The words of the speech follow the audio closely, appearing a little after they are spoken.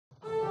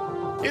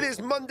It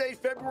is Monday,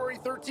 February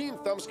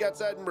 13th. I'm Scott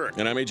Seidenberg.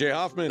 And I'm A.J.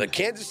 Hoffman. The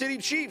Kansas City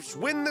Chiefs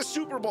win the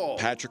Super Bowl.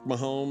 Patrick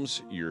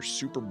Mahomes, your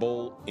Super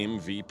Bowl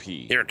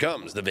MVP. Here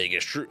comes the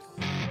Vegas truth.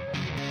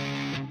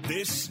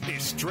 This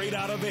is Straight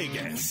Outta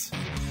Vegas.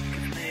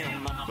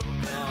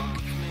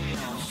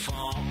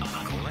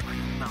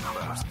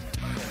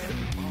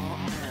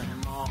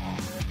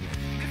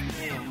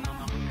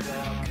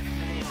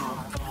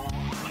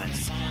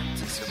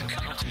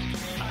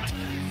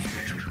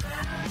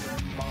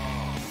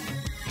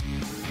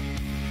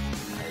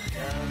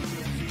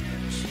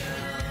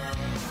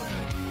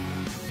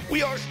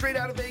 We are Straight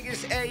Outta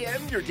Vegas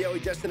AM, your daily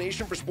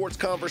destination for sports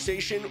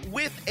conversation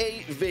with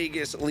a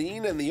Vegas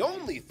lean. And the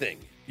only thing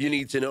you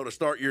need to know to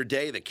start your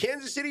day, the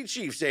Kansas City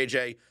Chiefs,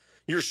 AJ,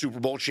 your Super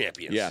Bowl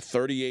champions. Yeah,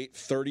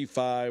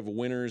 38-35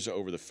 winners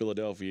over the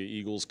Philadelphia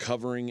Eagles,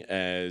 covering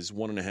as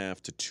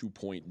 1.5 to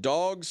 2-point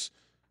dogs.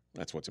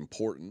 That's what's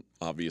important,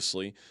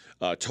 obviously.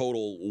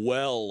 Total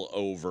well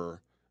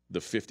over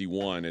the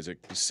 51 as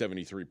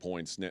 73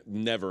 points,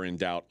 never in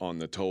doubt on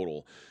the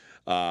total.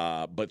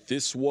 But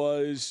this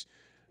was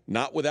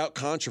not without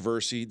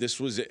controversy. This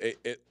was,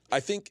 I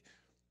think,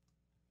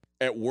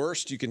 at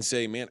worst, you can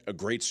say, man, a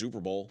great Super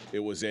Bowl. It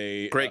was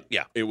a great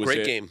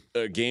game.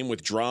 A game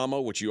with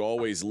drama, which you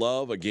always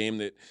love. A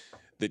game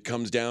that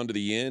comes down to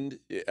the end.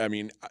 I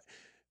mean,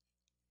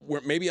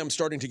 maybe I'm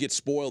starting to get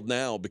spoiled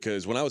now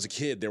because when I was a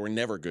kid, there were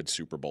never good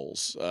Super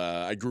Bowls.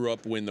 I grew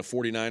up when the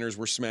 49ers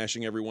were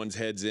smashing everyone's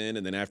heads in,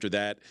 and then after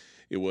that,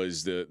 it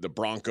was the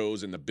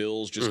Broncos and the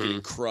Bills just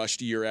getting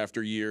crushed year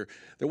after year.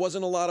 There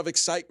wasn't a lot of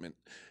excitement.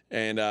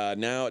 And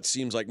now it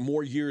seems like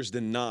more years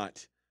than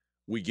not,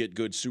 we get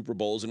good Super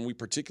Bowls, and we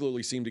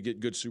particularly seem to get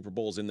good Super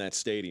Bowls in that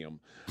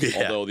stadium.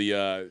 Yeah.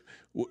 Although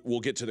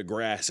we'll get to the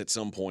grass at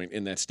some point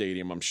in that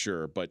stadium, I'm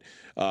sure. But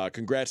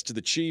congrats to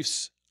the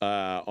Chiefs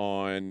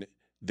on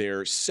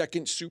their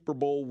second Super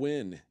Bowl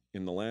win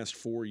in the last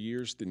 4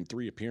 years in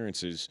 3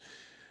 appearances.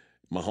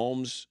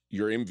 Mahomes,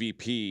 your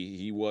MVP,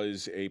 he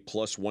was a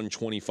plus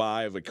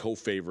 125, a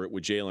co-favorite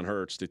with Jalen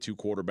Hurts. The 2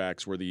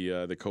 quarterbacks were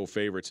the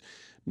co-favorites.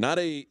 Not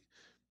a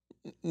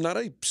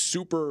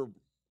super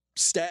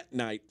stat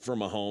night for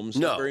Mahomes.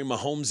 No. Not very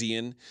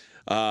Mahomesian.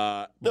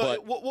 But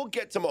we'll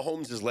get to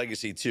Mahomes'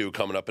 legacy, too,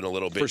 coming up in a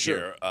little bit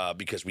sure. here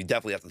because we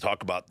definitely have to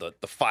talk about the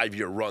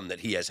 5-year run that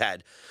he has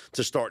had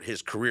to start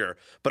his career.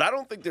 But I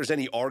don't think there's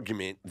any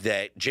argument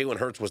that Jalen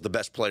Hurts was the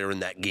best player in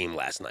that game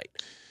last night.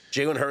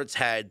 Jalen Hurts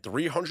had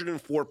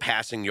 304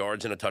 passing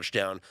yards and a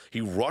touchdown.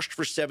 He rushed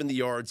for 70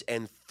 yards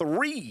and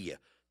 3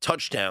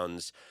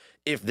 touchdowns.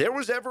 If there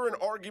was ever an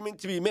argument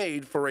to be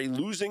made for a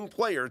losing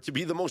player to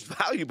be the most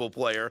valuable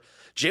player,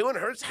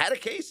 Jalen Hurts had a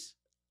case.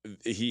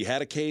 He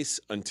had a case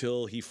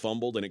until he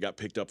fumbled and it got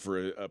picked up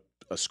for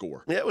a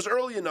score. Yeah, it was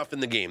early enough in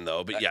the game,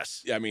 though, but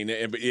yes. I mean,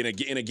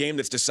 in a game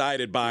that's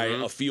decided by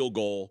a field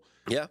goal,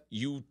 yeah,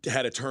 you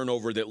had a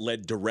turnover that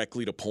led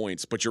directly to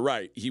points. But you're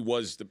right. He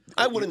was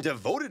I wouldn't have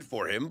voted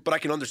for him, but I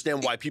can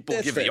understand why people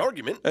give fair. The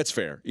argument. That's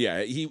fair.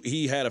 Yeah,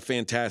 he had a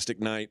fantastic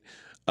night.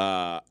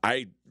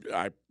 I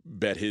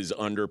bet his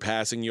under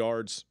passing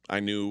yards. I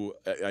knew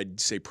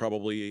I'd say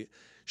probably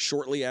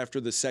shortly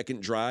after the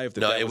second drive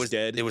that was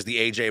dead. It was the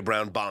A.J.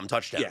 Brown bomb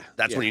touchdown. Yeah,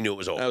 that's when you knew it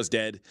was over. That was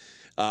dead.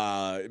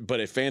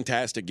 But a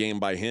fantastic game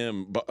by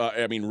him. But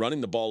I mean,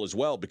 running the ball as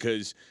well,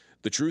 because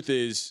the truth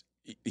is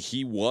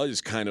he was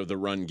kind of the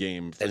run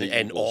game for the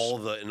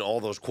Eagles. all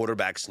those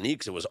quarterback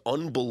sneaks. It was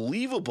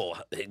unbelievable.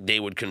 They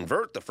would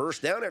convert the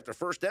first down after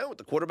first down with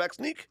the quarterback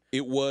sneak.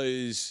 It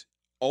was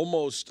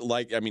almost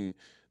like, I mean,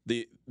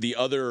 the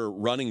other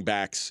running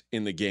backs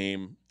in the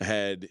game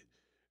had,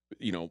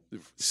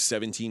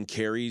 17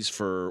 carries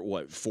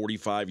for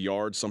 45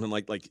 yards, something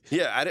like.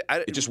 Yeah,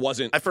 it just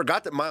wasn't. I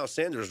forgot that Miles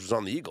Sanders was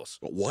on the Eagles.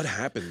 But what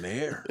happened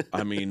there?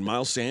 I mean,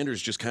 Miles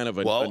Sanders just kind of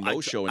a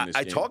no-show in this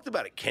game. I talked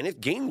about it. Kenneth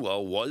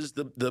Gainwell was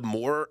the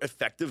more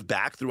effective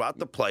back throughout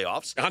the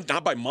playoffs.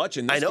 Not by much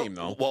in this game,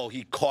 though. Well,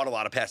 he caught a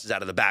lot of passes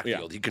out of the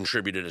backfield. Yeah. He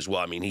contributed as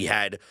well. I mean, he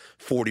had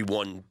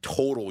 41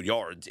 total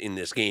yards in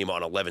this game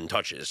on 11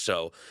 touches.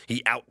 So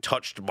he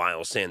out-touched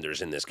Miles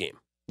Sanders in this game.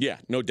 Yeah,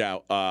 no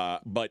doubt.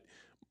 But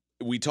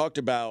we talked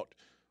about,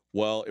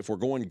 well, if we're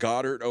going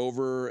Goddard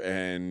over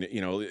and,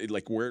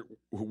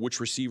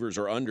 which receivers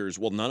are unders,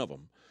 well, none of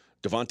them.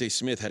 Devontae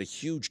Smith had a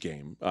huge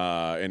game,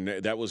 and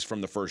that was from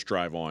the first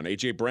drive on.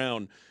 A.J.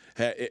 Brown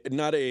had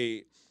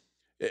he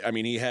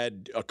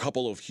had a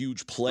couple of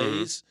huge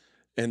plays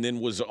and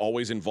then was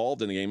always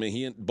involved in the game.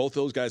 And both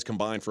those guys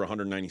combined for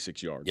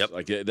 196 yards. Yep.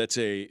 Like that's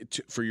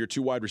for your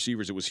 2 wide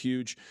receivers, it was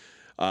huge.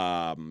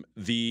 On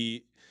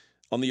the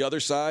other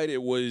side,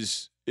 it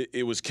was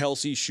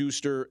Kelsey,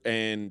 Schuster,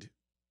 and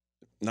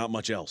not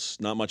much else.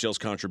 Not much else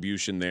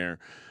contribution there.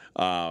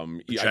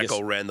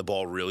 Pacheco ran the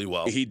ball really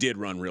well. He did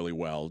run really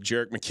well.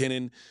 Jerick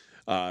McKinnon,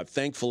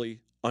 thankfully,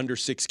 under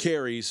 6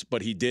 carries,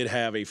 but he did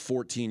have a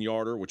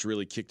 14-yarder, which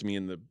really kicked me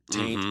in the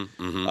taint.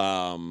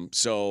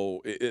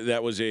 So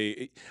that was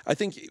I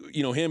think,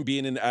 him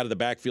being out of the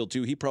backfield,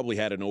 too, he probably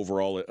had an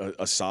overall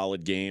a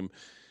solid game.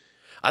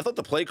 I thought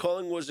the play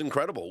calling was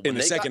incredible. In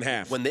the second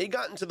half. When they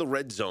got into the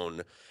red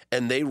zone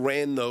and they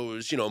ran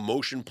those,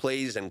 motion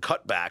plays and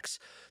cutbacks,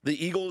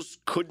 the Eagles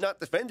could not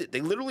defend it.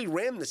 They literally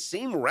ran the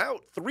same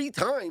route 3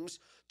 times.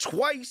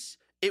 Twice,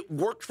 it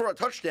worked for a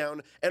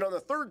touchdown, and on the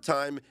third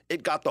time,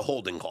 it got the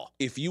holding call.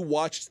 If you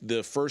watched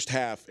the first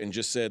half and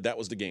just said that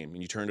was the game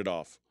and you turned it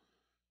off,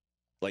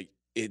 like,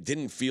 it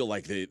didn't feel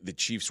like the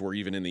Chiefs were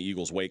even in the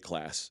Eagles' weight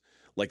class.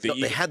 Like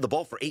they had the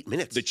ball for 8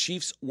 minutes. The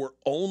Chiefs were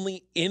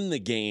only in the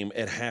game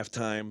at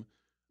halftime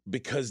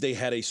because they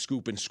had a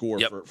scoop and score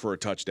for a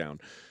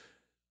touchdown.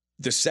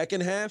 The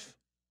second half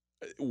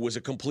was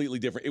a completely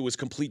different. It was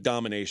complete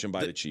domination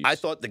by the Chiefs. I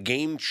thought the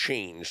game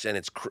changed, and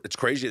it's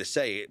crazy to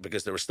say it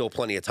because there was still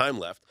plenty of time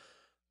left.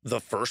 The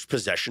first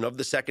possession of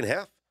the second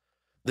half,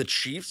 the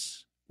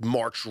Chiefs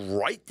marched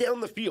right down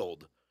the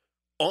field.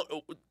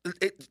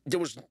 There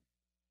was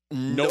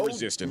no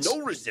resistance.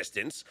 No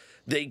resistance.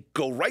 They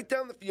go right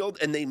down the field,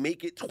 and they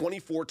make it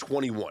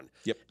 24-21.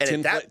 Yep.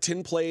 And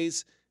 10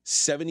 plays,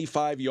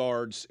 75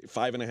 yards,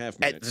 5.5 minutes.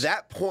 At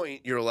that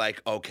point, you're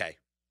like, okay,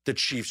 the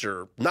Chiefs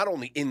are not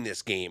only in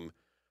this game,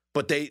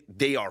 but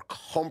they are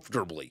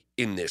comfortably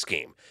in this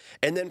game.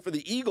 And then for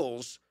the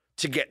Eagles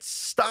to get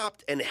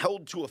stopped and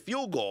held to a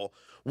field goal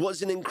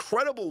was an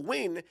incredible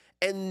win.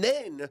 And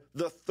then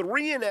the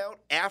 3-and-out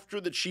after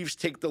the Chiefs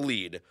take the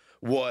lead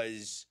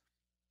was...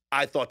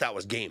 I thought that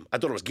was game. I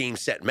thought it was game,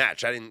 set,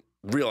 match. I didn't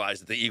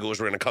realize that the Eagles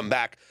were going to come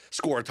back,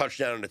 score a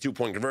touchdown and a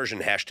 2-point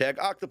conversion,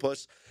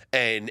 #Octopus,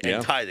 and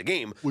tie the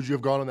game. Would you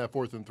have gone on that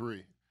 4th and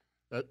 3?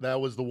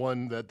 That was the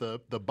one that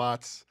the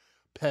bots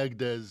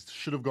pegged as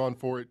should have gone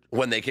for it.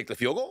 When they kicked the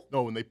field goal?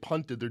 No, when they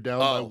punted, they're down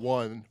by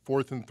 1,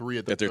 4th and 3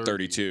 at their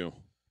 32.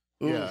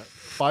 Yeah,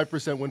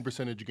 5% win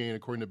percentage gain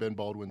according to Ben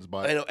Baldwin's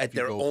bot. I know at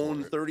their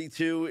own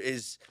 32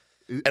 is...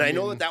 And I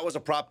know that was a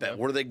prop bet.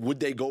 Yeah.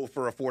 Would they go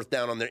for a 4th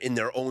down in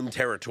their own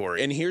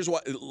territory? And here's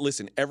what.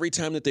 Listen, every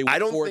time that they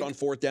went for it on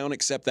 4th down,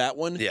 except that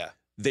one,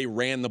 they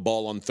ran the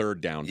ball on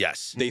 3rd down.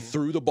 Yes, they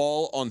threw the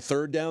ball on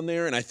 3rd down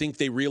there, and I think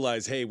they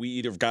realized, hey, we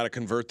either got to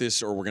convert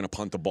this or we're going to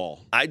punt the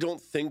ball. I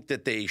don't think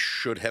that they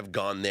should have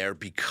gone there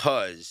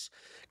because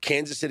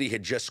Kansas City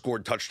had just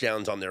scored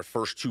touchdowns on their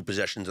first 2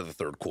 possessions of the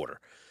third quarter.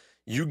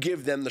 You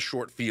give them the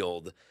short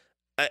field.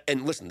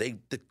 And listen, the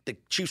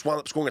Chiefs wound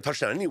up scoring a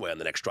touchdown anyway on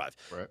the next drive.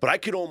 Right. But I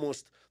could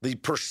the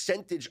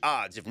percentage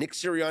odds, if Nick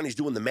Sirianni's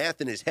doing the math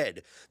in his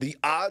head, the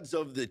odds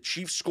of the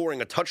Chiefs scoring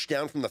a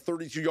touchdown from the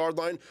 32-yard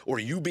line or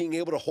you being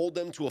able to hold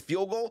them to a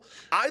field goal,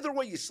 either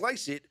way you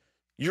slice it,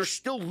 you're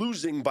still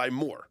losing by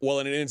more. Well,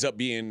 and it ends up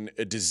being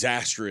a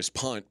disastrous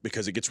punt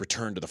because it gets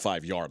returned to the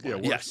 5-yard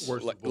line. Yeah,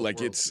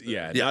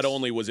 yes. Not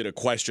only was it a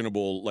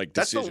questionable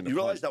decision. You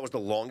realize that was the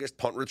longest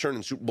punt return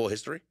in Super Bowl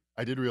history?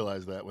 I did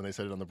realize that when they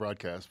said it on the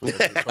broadcast.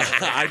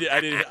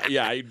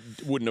 I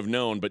wouldn't have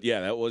known, but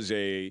yeah, that was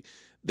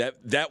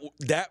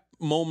that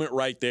moment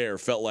right there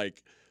felt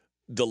like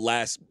the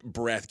last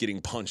breath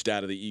getting punched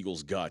out of the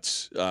Eagles'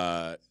 guts.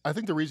 I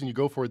think the reason you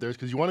go for it there is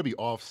because you want to be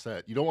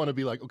offset. You don't want to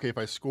be like, okay, if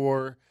I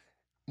score,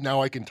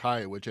 now I can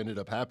tie it, which ended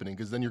up happening,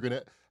 because then you're going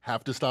to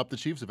have to stop the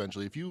Chiefs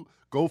eventually. If you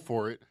go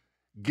for it,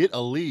 get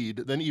a lead,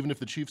 then even if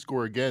the Chiefs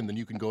score again, then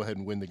you can go ahead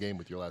and win the game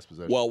with your last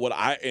possession. Well,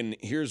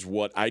 here's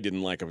what I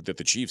didn't like that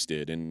the Chiefs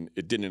did, and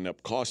it didn't end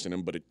up costing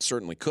them, but it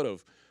certainly could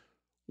have.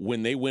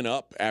 When they went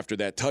up after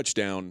that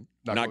touchdown,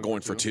 not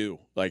going for 2.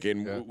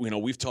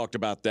 We've talked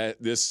about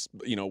this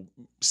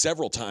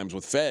several times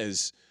with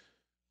Fez.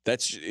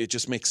 It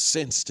just makes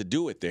sense to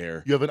do it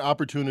there. You have an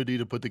opportunity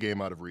to put the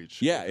game out of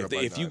reach. Yeah,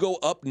 if you go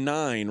up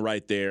 9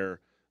 right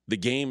there, the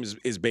game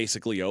is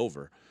basically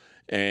over.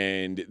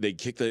 And they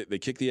kick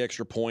the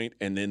extra point,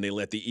 and then they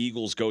let the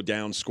Eagles go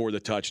down, score the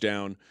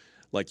touchdown,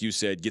 like you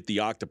said, get the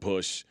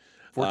octopus.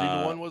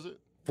 14-1 was it?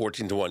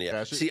 14-1,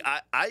 yeah. See,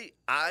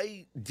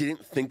 I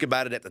didn't think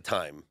about it at the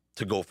time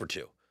to go for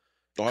 2.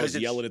 Oh, I was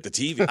yelling at the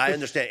TV. I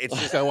understand. It's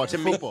just I watch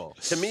football.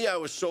 To me, I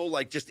was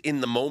so just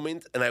in the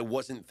moment, and I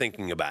wasn't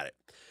thinking about it.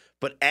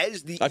 But I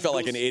felt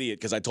like an idiot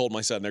because I told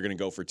my son they're going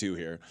to go for 2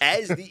 here.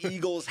 As the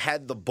Eagles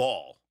had the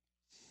ball,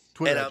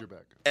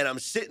 and I'm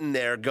sitting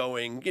there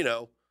going,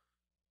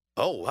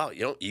 oh, wow,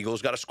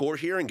 Eagles got to score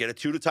here and get a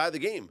 2 to tie the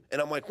game.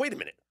 And I'm like, wait a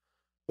minute.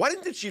 Why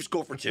didn't the Chiefs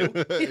go for 2?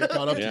 Because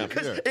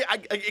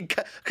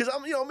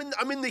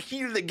I'm in the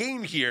heat of the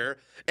game here,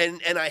 and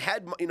I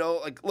had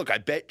I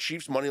bet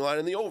Chiefs money line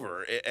in the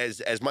over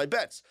as my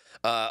bets,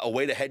 a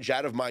way to hedge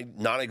out of my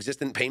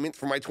non-existent payment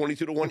for my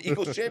 22-1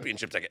 Eagles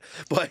championship ticket.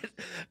 But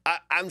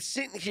I'm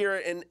sitting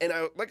here and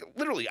I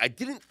literally I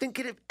didn't think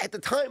it at the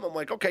time. I'm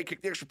like, okay,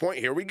 kick the extra point,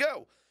 here we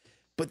go.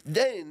 But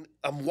then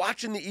I'm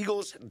watching the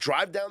Eagles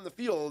drive down the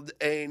field,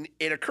 and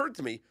it occurred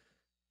to me,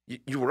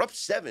 you were up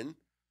 7.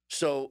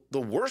 So the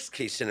worst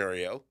case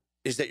scenario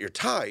is that you're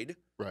tied.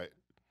 Right.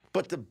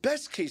 But the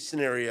best case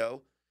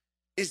scenario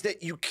is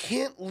that you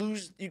can't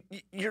lose.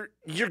 You're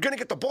going to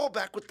get the ball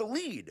back with the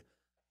lead.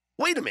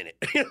 Wait a minute.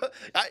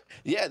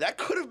 That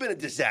could have been a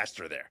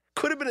disaster there.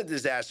 Could have been a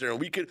disaster.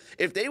 And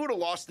if they would have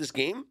lost this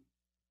game,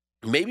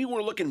 maybe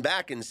we're looking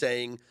back and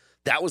saying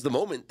that was the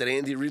moment that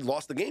Andy Reid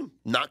lost the game,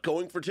 not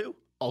going for 2.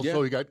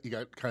 Also, he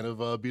got kind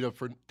of beat up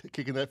for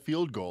kicking that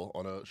field goal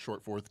on a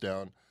short fourth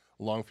down,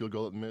 long field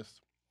goal that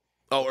missed.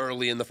 Oh,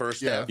 early in the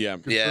first half. Yeah.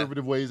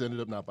 Conservative ways ended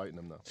up not biting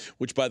him though.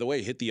 Which, by the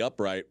way, hit the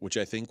upright, which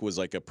I think was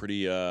like a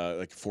pretty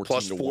like 14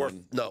 to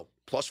 1. No,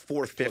 plus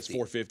 450. Plus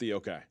 450.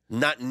 Okay.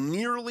 Not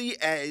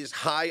nearly as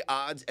high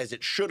odds as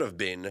it should have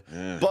been,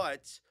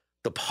 but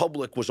the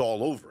public was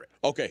all over it.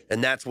 Okay.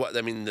 And that's what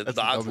I mean. The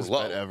odds were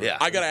low. Ever. Yeah.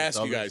 I got to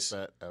ask you guys.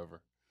 Bet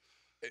ever.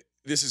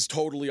 This is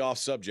totally off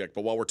subject,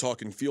 but while we're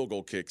talking field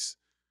goal kicks,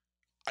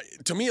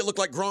 to me it looked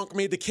like Gronk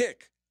made the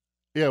kick.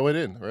 Yeah, it went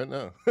in right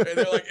now. And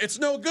they're like, it's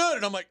no good.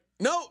 And I'm like,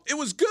 no, it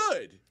was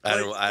good. I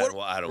don't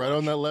right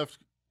on that left.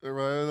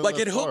 Right on the like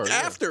left it hooked bar,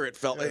 after it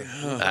felt like.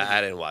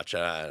 I didn't watch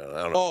it. I don't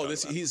know. Oh,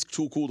 he's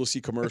too cool to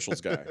see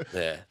commercials, guy.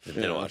 Yeah,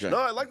 didn't watch it. okay.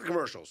 No, I like the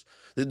commercials.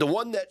 The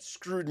one that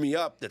screwed me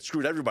up, that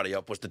screwed everybody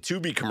up, was the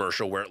Tubi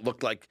commercial where it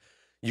looked like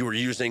you were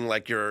using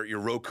like your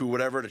Roku,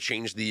 whatever, to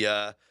change the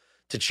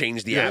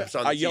apps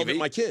on the I yelled TV. at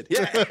my kid.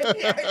 Yeah,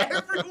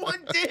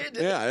 everyone did.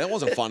 Yeah, that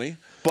wasn't funny.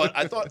 But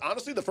I thought,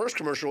 honestly, the first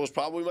commercial was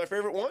probably my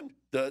favorite one.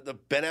 The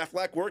Ben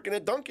Affleck working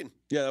at Dunkin'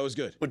 Yeah, that was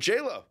good. with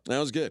J-Lo. That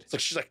was good. It's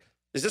like, she's like,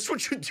 is this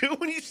what you do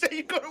when you say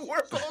you go to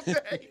work all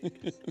day?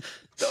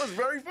 That was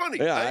very funny.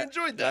 Yeah, I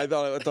enjoyed that. I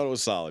thought it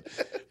was solid.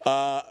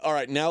 All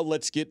right, now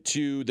let's get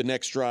to the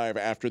next drive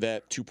after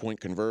that 2-point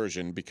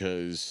conversion,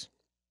 because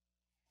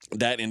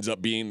that ends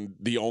up being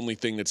the only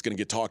thing that's going to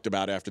get talked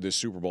about after this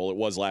Super Bowl. It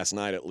was last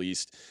night, at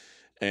least.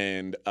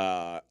 And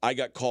I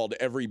got called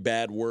every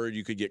bad word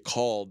you could get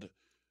called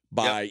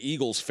by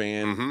Eagles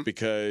fan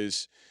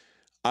because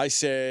I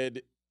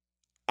said,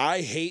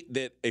 I hate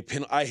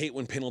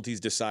when penalties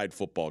decide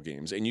football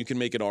games. And you can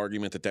make an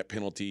argument that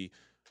penalty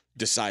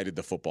decided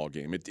the football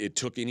game. It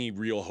took any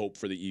real hope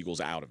for the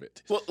Eagles out of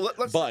it. Well,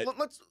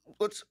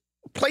 let's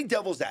play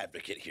devil's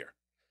advocate here.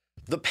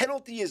 The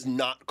penalty is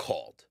not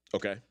called.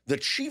 Okay. The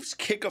Chiefs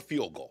kick a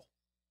field goal.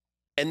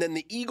 And then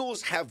the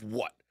Eagles have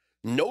what?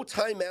 No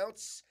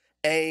timeouts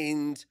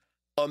and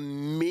a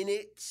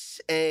minute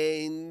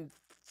and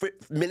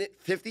minute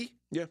 50?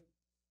 Yeah.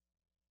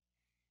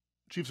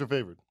 Chiefs are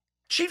favored.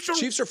 Chiefs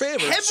are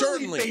favored. heavily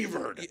Certainly.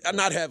 favored.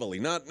 Not heavily.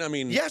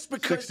 Yes,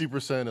 because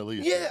 60% at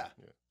least. Yeah.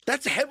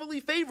 That's heavily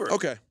favored.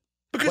 Okay.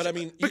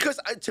 Because,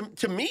 but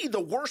to me,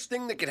 the worst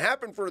thing that can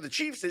happen for the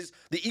Chiefs is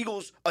the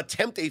Eagles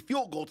attempt a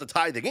field goal to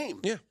tie the game.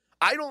 Yeah.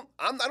 I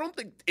don't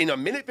think in a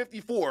minute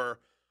 54,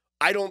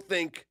 I don't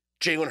think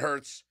Jalen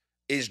Hurts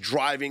is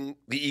driving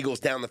the Eagles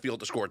down the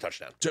field to score a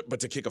touchdown. But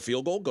to kick a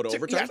field goal, go to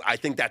overtime? Yes, I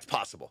think that's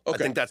possible. Okay. I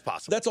think that's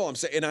possible. That's all I'm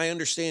saying. And I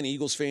understand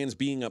Eagles fans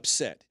being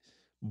upset.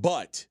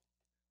 But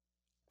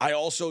I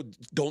also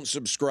don't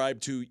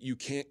subscribe to you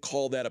can't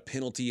call that a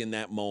penalty in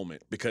that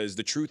moment, because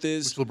the truth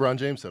is... Which LeBron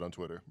James said on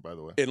Twitter, by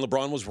the way. And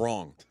LeBron was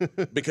wrong.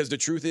 Because the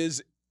truth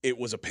is, it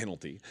was a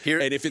penalty.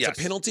 And if it's a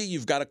penalty,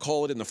 you've got to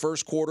call it in the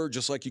first quarter,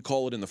 just like you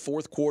call it in the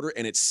fourth quarter.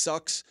 And it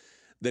sucks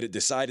that it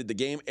decided the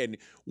game. And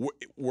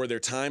were there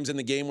times in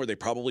the game where they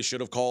probably should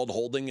have called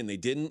holding and they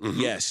didn't? Mm-hmm.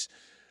 Yes.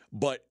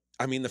 But,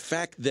 I mean, the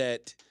fact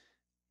that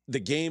the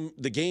game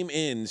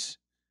ends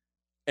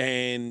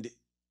and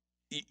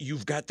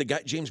you've got the guy,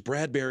 James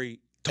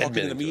Bradbury, talking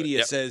to the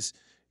media, says,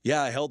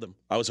 yeah, I held him.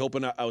 I was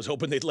hoping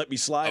they'd let me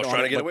slide. I was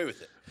trying to get away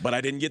with it. But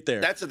I didn't get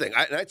there. That's the thing.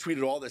 I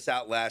tweeted all this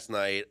out last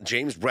night.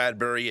 James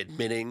Bradbury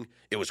admitting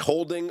it was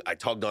holding. I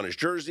tugged on his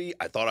jersey.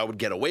 I thought I would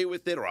get away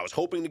with it, or I was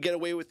hoping to get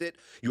away with it.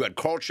 You had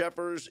Carl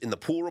Sheffers in the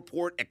pool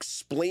report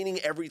explaining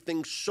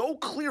everything so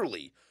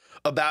clearly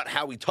about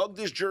how he tugged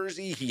his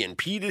jersey. He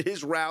impeded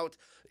his route.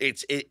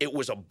 It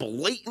was a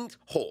blatant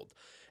hold.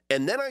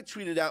 And then I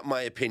tweeted out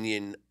my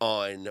opinion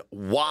on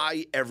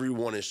why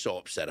everyone is so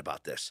upset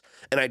about this.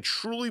 And I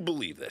truly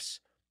believe this.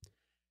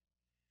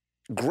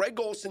 Greg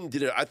Olsen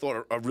did, I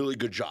thought, a really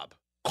good job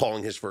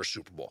calling his first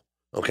Super Bowl,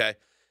 okay?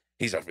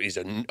 He's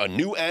a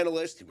new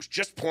analyst. He was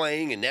just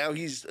playing, and now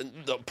he's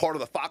part of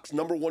the Fox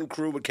 #1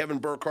 crew with Kevin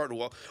Burkhardt,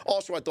 who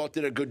also I thought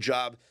did a good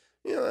job.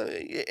 You know,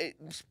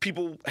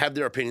 people have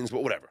their opinions,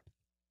 but whatever.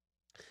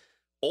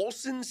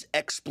 Olsen's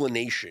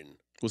explanation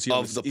he's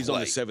on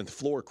the 7th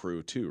floor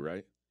crew, too,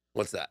 right?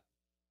 What's that?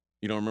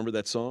 You don't remember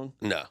that song?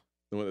 No.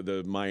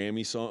 The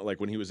Miami song, like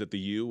when he was at the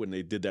U when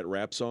they did that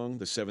rap song,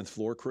 the 7th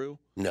floor crew?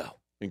 No.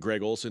 And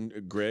Greg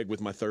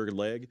with my third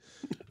leg.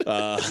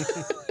 We're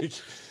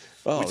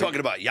talking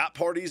about yacht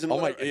parties and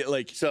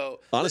so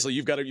honestly,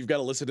 you've got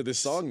to listen to this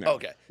song now.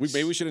 Okay.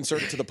 Maybe we should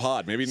insert it to the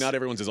pod. Maybe not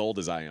everyone's as old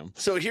as I am.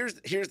 So here's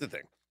the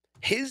thing.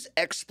 His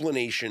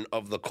explanation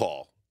of the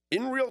call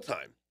in real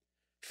time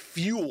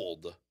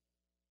fueled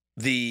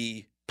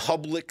the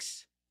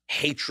public's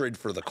hatred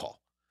for the call.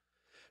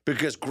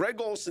 Because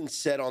Greg Olsen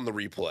said on the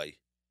replay,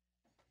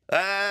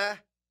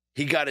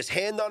 he got his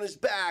hand on his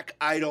back,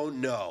 I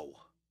don't know.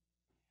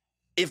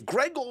 If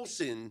Greg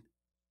Olsen,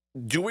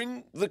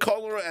 doing the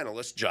color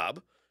analyst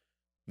job,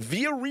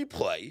 via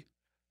replay,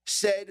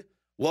 said,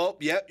 well,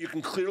 yeah, you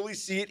can clearly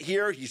see it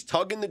here. He's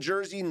tugging the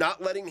jersey,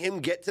 not letting him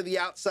get to the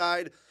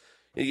outside.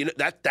 You know,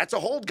 that's a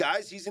hold,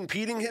 guys. He's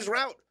impeding his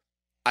route.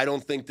 I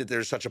don't think that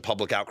there's such a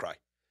public outcry.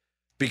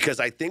 Because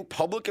I think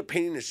public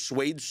opinion is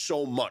swayed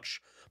so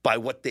much by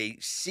what they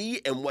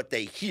see and what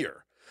they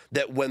hear.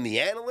 That when the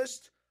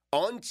analyst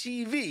on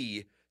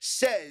TV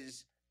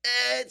says,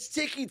 it's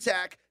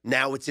ticky-tack,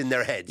 now it's in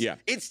their heads. Yeah.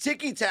 It's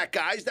ticky-tack,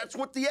 guys. That's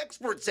what the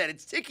expert said.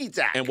 It's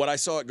ticky-tack. And what I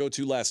saw it go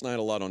to last night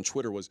a lot on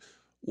Twitter was,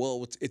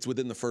 well, it's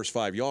within the first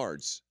 5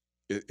 yards.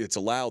 It's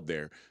allowed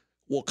there.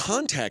 Well,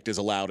 contact is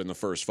allowed in the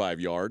first 5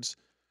 yards.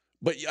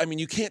 But, I mean,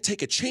 you can't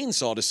take a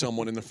chainsaw to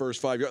someone in the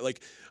first 5 yards.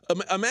 Like,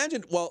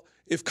 imagine, well,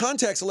 if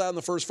contact's allowed in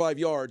the first 5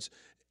 yards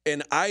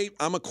and I'm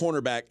a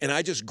cornerback and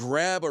I just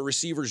grab a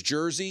receiver's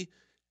jersey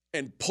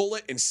and pull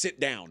it and sit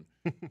down.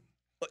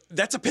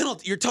 That's a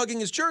penalty. You're tugging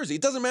his jersey.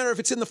 It doesn't matter if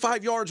it's in the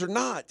 5 yards or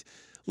not.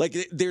 Like,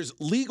 there's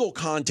legal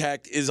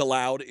contact is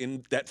allowed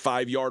in that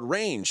 5 yard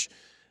range.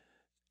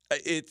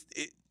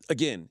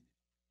 Again,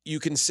 you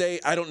can say,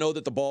 I don't know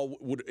that the ball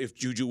would, if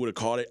Juju would have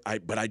caught it,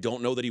 but I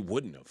don't know that he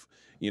wouldn't have.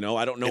 You know,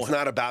 I don't know. It's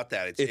not about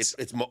that.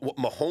 It's what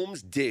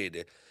Mahomes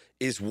did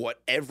is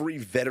what every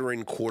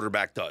veteran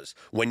quarterback does.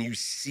 When you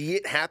see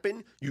it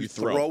happen, you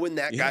throw in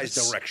that guy's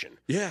direction.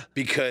 Yeah.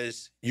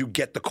 Because you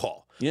get the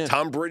call. Yeah.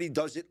 Tom Brady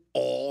does it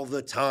all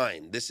the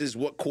time. This is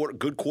what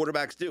good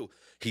quarterbacks do.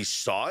 He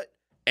saw it,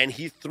 and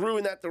he threw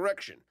in that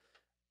direction.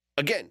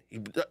 Again,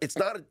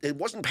 it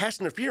wasn't pass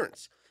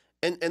interference.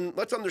 And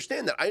let's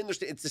understand that. I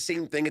understand it's the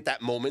same thing at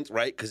that moment,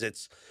 right? Because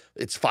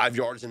it's 5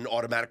 yards and an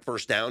automatic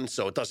first down,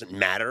 so it doesn't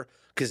matter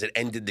because it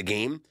ended the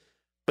game.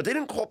 But they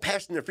didn't call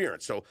pass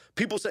interference. So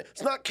people say,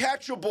 it's not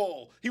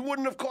catchable. He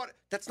wouldn't have caught it.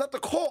 That's not the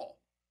call.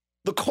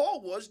 The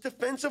call was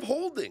defensive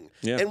holding.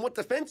 Yeah. And what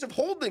defensive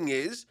holding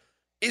is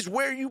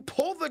where you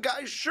pull the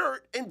guy's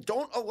shirt and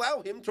don't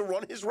allow him to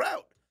run his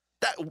route.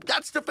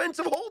 That's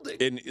defensive holding.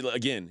 And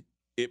again,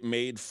 it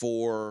made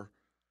for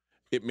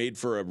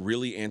a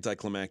really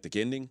anticlimactic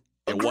ending.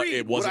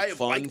 It wasn't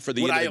fun for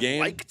the end of the game.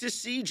 Would I have liked to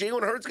see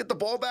Jalen Hurts get the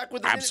ball back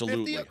with a minute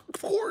 50? Of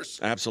course.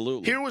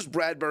 Absolutely. Here was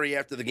Bradbury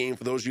after the game,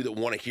 for those of you that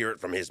want to hear it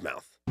from his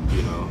mouth.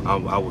 You know,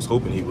 I was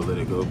hoping he would let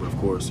it go, but of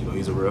course, you know,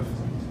 he's a ref.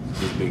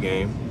 It's a big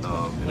game,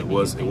 and it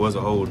was a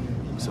hold,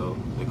 so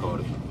they called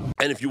it.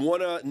 And if you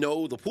want to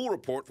know the pool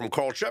report from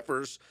Carl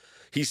Sheffers,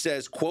 he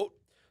says, quote,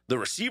 the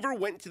receiver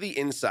went to the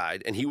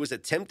inside, and he was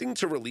attempting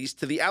to release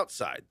to the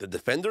outside. The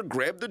defender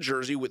grabbed the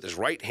jersey with his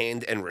right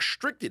hand and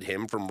restricted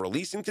him from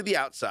releasing to the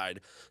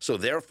outside, so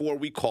therefore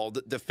we called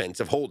it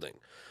defensive holding.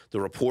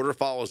 The reporter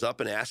follows up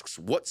and asks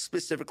what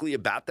specifically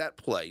about that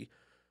play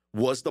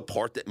was the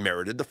part that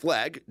merited the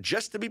flag,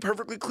 just to be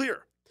perfectly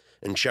clear.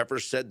 And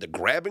Sheffers said the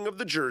grabbing of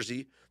the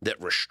jersey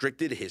that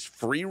restricted his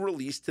free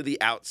release to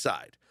the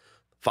outside.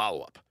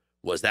 Follow-up,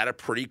 was that a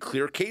pretty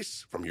clear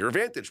case from your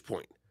vantage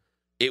point?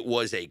 It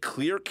was a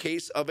clear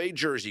case of a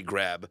jersey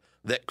grab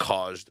that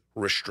caused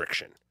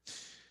restriction.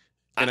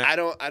 And I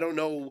don't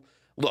know.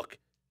 Look,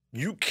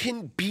 you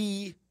can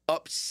be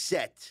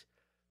upset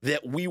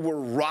that we were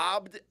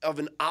robbed of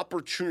an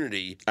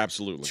opportunity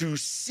Absolutely. to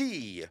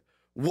see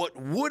what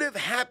would have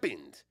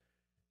happened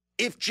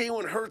if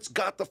Jalen Hurts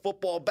got the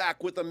football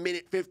back with a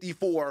minute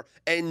 54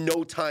 and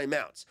no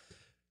timeouts.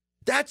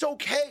 That's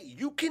okay.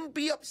 You can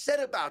be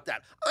upset about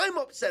that. I'm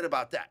upset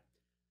about that.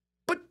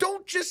 But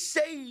don't just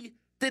say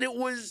that it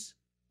was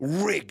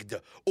rigged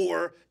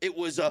or it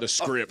was a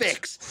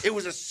fix. It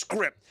was a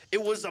script.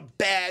 It was a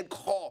bad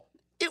call.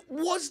 It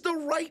was the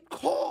right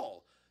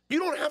call. You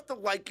don't have to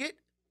like it,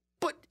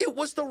 but it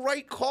was the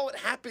right call. It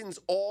happens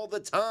all the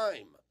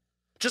time.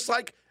 Just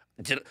like,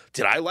 did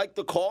I like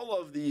the call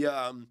of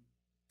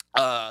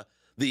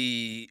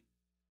the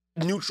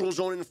neutral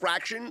zone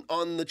infraction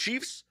on the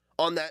Chiefs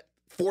on that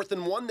 4th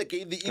and 1 that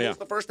gave the Eagles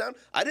the first down?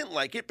 I didn't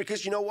like it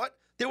because you know what?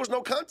 There was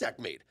no contact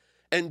made.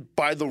 And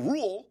by the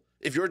rule,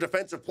 if you're a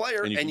defensive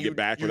player and you get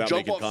back without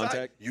jump making offside,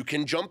 contact, you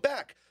can jump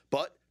back.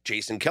 But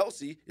Jason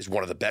Kelce is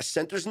one of the best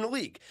centers in the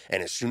league.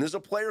 And as soon as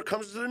a player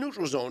comes to the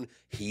neutral zone,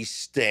 he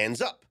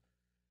stands up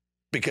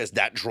because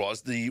that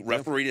draws the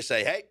referee to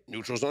say, hey,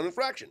 neutral zone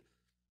infraction.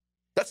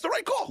 That's the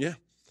right call. Yeah.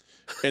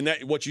 And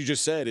that what you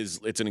just said is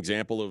it's an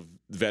example of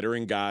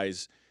veteran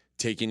guys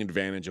taking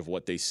advantage of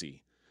what they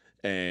see.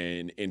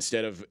 And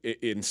instead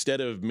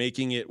of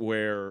making it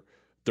where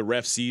the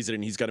ref sees it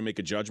and he's got to make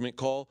a judgment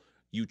call,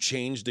 you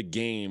change the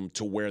game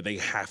to where they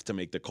have to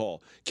make the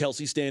call.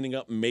 Kelce standing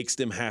up makes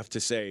them have to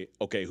say,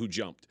 okay, who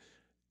jumped?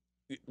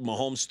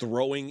 Mahomes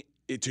throwing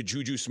it to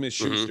Juju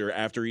Smith-Schuster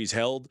after he's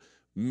held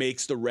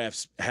makes the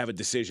refs have a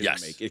decision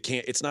to make.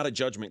 It's not a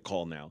judgment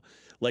call now.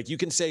 Like, you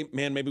can say,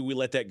 man, maybe we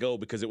let that go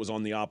because it was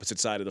on the opposite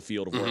side of the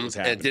field of where it was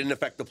happening. And it didn't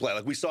affect the play.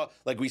 Like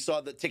we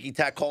saw the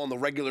ticky-tack call in the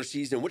regular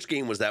season. Which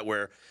game was that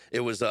where it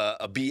was a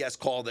BS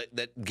call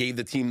that gave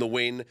the team the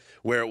win,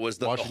 where it was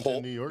the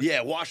whole – New York?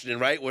 Yeah, Washington,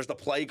 right? Where's the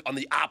play on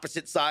the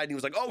opposite side? And he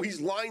was like, oh,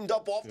 he's lined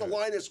up off the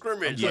line of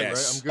scrimmage.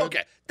 Yes. I'm good.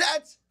 Okay,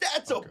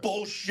 that's a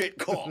bullshit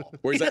call.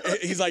 Where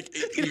he's like,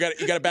 you got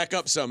to back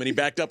up some, and he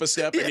backed up a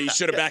step, and he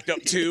should have backed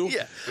up 2.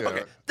 Yeah.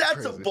 Okay,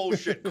 that's a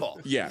bullshit call.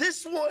 Yeah.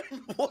 This one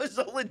was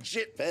a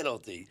legit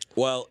penalty.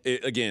 Well,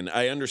 again,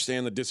 I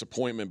understand the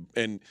disappointment,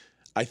 and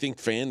I think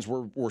fans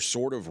were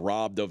sort of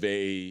robbed of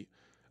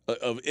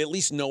at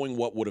least knowing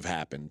what would have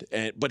happened.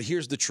 But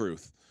here's the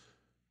truth: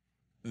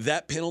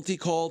 That penalty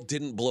call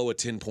didn't blow a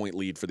 10-point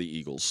lead for the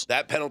Eagles.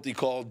 That penalty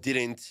call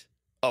didn't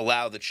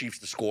allow the Chiefs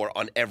to score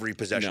on every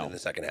possession in the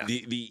second half.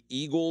 The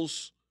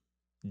Eagles'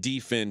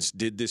 defense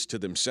did this to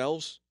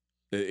themselves.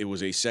 It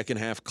was a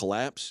second-half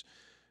collapse,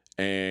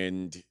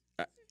 and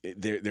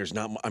there's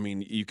not – I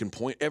mean, you can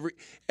point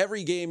 –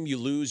 every game you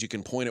lose, you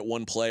can point at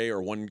one play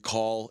or one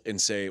call and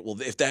say, well,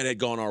 if that had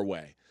gone our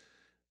way.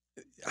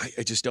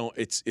 I just don't –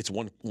 it's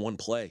one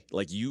play.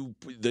 Like,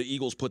 the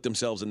Eagles put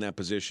themselves in that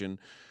position.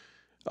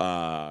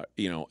 And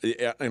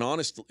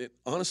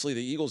honestly,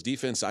 the Eagles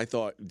defense, I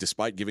thought,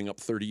 despite giving up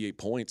 38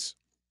 points,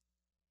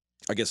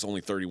 I guess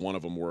only 31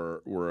 of them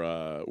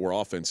were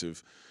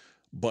offensive.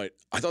 But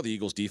I thought the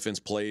Eagles defense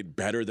played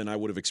better than I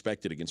would have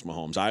expected against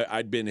Mahomes.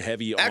 I'd been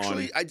heavy on.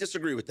 Actually, I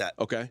disagree with that.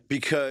 Okay.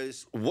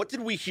 Because what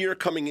did we hear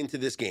coming into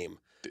this game?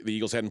 The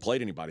Eagles hadn't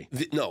played anybody.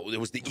 No, it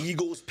was the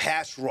Eagles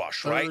pass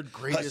rush, right? Third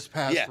greatest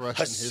pass rush.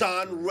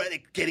 Hassan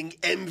Reddick getting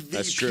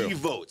MVP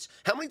votes.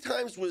 How many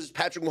times was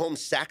Patrick Mahomes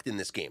sacked in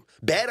this game?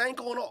 Bad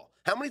ankle and all.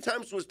 How many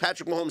times was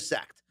Patrick Mahomes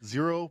sacked?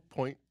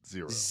 0.0.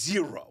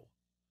 0.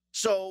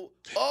 So,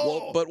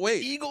 but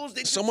wait. Eagles,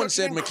 they did someone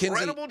such said an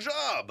incredible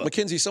job.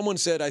 McKenzie, someone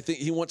said, I think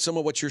he wants some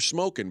of what you're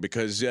smoking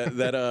because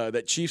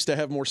that Chiefs to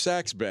have more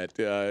sacks bet.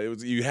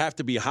 You have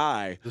to be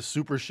high. The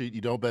super sheet, you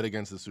don't bet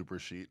against the super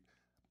sheet.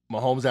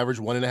 Mahomes averaged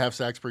 1.5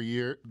 sacks per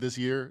year this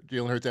year.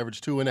 Jalen Hurts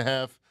averaged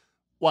 2.5.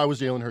 Why was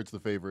Jalen Hurts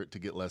the favorite to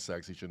get less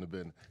sacks? He shouldn't have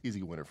been.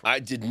 Easy winner for him. I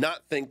did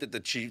not think that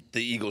the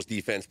Eagles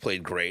defense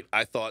played great.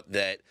 I thought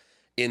that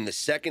in the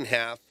second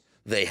half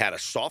they had a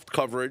soft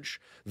coverage.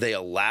 They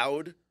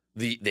allowed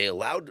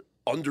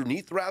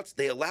underneath routes.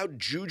 They allowed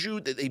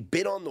Juju. They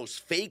bid on those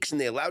fakes and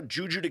they allowed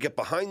Juju to get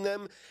behind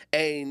them.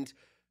 And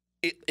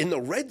in the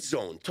red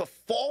zone to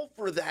fall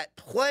for that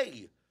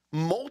play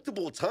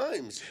multiple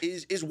times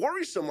is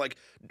worrisome. Like,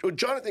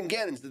 Jonathan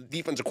Gannon's the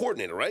defensive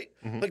coordinator, right?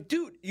 Mm-hmm. Like,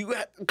 dude, you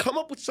have to come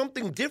up with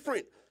something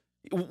different.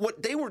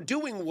 What they were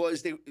doing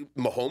was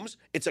Mahomes,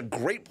 it's a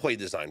great play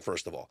design,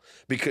 first of all,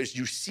 because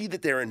you see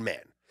that they're in man.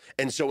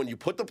 And so when you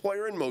put the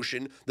player in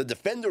motion, the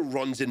defender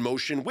runs in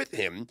motion with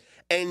him,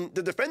 and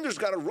the defender's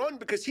got to run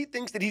because he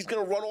thinks that he's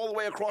going to run all the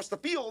way across the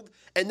field,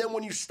 and then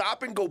when you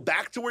stop and go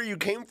back to where you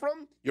came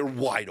from, you're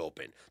wide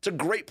open. It's a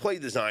great play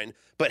design,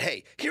 but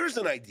hey, here's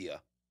an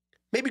idea.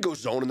 Maybe go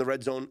zone in the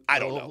red zone. I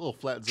don't know. A little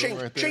flat zone right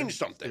there. Change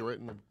something. Right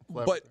in the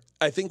flat but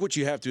I think what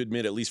you have to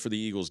admit, at least for the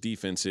Eagles'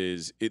 defense,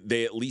 is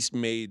they at least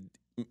made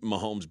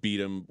Mahomes beat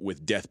him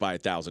with death by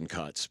 1,000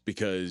 cuts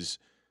because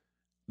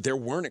there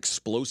weren't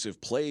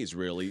explosive plays,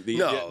 really.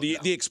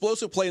 The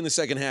explosive play in the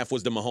second half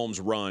was the Mahomes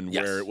run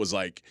where it was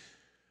like,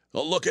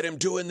 oh, look at him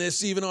doing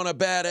this even on a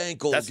bad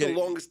ankle. That's the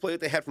longest play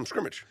that they had from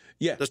scrimmage.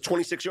 Yeah. That's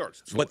 26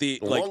 yards. But the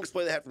longest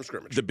play they had from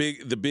scrimmage. The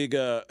big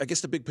I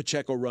guess the big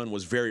Pacheco run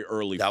was very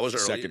early. That was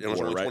early. Second it was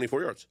quarter, only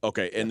 24 yards.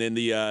 Okay, and then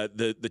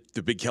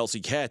the big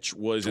Kelsey catch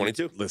was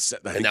 22. I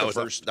think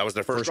that was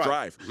their first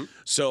drive. Mm-hmm.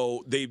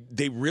 So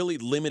they really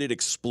limited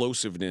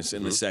explosiveness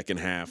in the second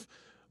half.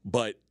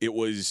 But it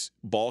was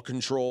ball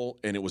control,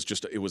 and it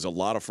was a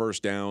lot of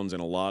first downs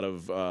and a lot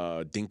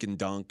of dink and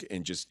dunk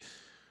and just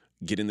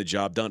getting the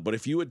job done. But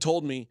if you had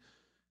told me,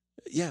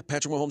 yeah,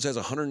 Patrick Mahomes has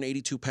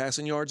 182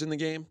 passing yards in the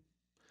game,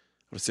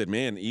 I would have said,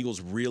 man, the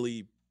Eagles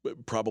really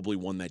probably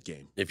won that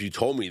game. If you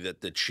told me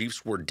that the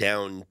Chiefs were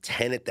down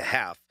 10 at the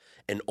half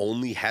and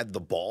only had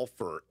the ball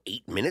for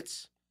 8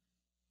 minutes,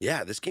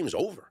 yeah, this game's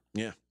over.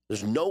 Yeah.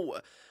 There's no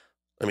 –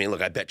 I mean,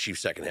 look, I bet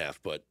Chiefs second half,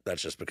 but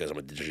that's just because I'm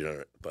a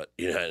degenerate. But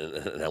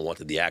and I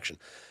wanted the action.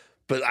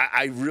 But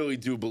I really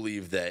do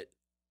believe that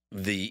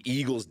the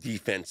Eagles'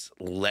 defense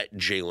let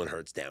Jalen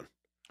Hurts down.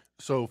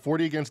 So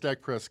 40 against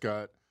Dak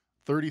Prescott,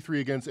 33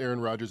 against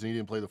Aaron Rodgers, and he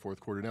didn't play the fourth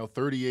quarter. Now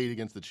 38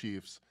 against the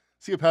Chiefs.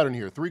 See a pattern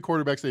here. 3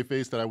 quarterbacks they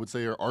faced that I would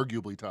say are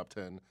arguably top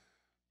 10.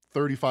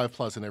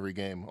 35-plus in every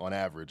game on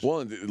average.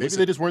 Well, maybe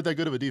they just weren't that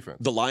good of a defense.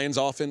 The Lions'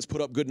 offense put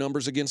up good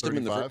numbers against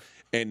them.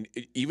 And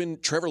even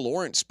Trevor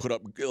Lawrence put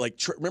up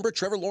 – remember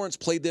Trevor Lawrence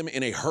played them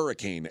in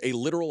a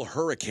literal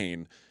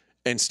hurricane,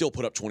 and still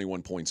put up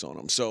 21 points on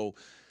them. So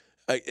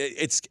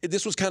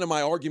this was kind of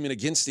my argument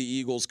against the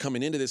Eagles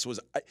coming into this was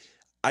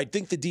I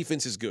think the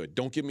defense is good.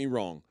 Don't get me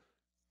wrong.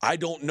 I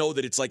don't know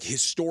that it's like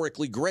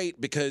historically great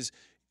because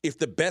if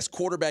the best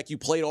quarterback you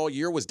played all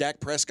year was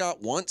Dak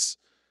Prescott once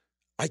 –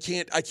 I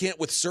can't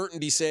with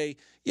certainty say,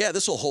 yeah,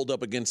 this will hold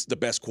up against the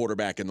best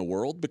quarterback in the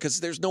world because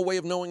there's no way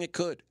of knowing it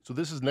could. So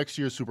this is next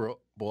year's Super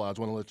Bowl odds.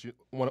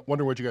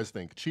 Wonder what you guys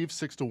think. Chiefs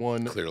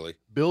 6-1. Clearly.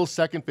 Bills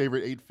second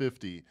favorite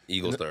 850.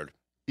 Eagles third.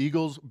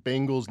 Eagles,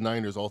 Bengals,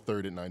 Niners all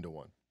third at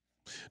 9-1.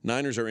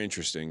 Niners are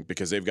interesting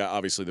because they've got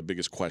obviously the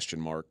biggest question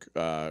mark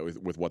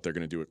with what they're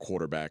going to do at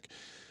quarterback.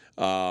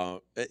 I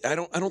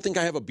don't think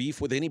I have a beef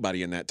with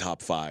anybody in that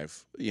top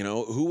 5. You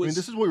know,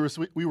 this is what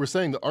we were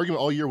saying. The argument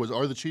all year was: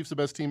 are the Chiefs the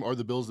best team? Are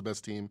the Bills the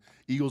best team?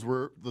 Eagles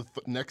were the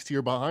next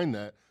tier behind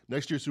that.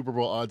 Next year's Super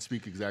Bowl odds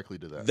speak exactly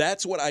to that.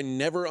 That's what I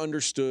never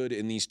understood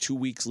in these 2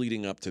 weeks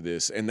leading up to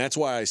this, and that's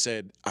why I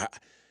said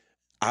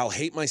I'll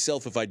hate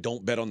myself if I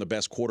don't bet on the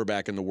best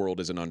quarterback in the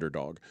world as an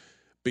underdog,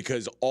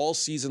 because all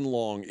season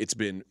long it's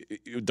been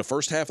the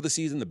first half of the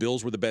season, the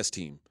Bills were the best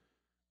team.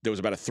 There was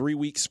about a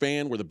 3-week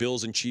span where the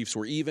Bills and Chiefs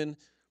were even.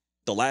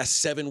 The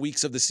last 7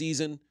 weeks of the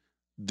season,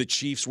 the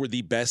Chiefs were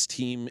the best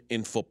team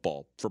in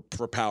football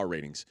for power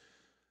ratings.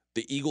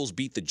 The Eagles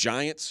beat the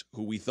Giants,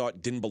 who we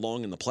thought didn't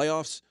belong in the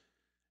playoffs,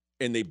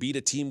 and they beat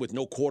a team with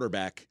no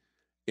quarterback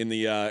in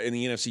the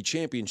NFC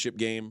Championship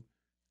game,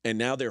 and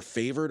now they're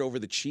favored over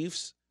the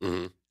Chiefs.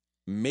 Mm-hmm.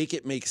 Make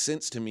it make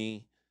sense to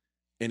me,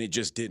 and it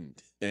just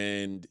didn't.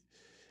 And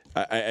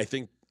I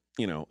think,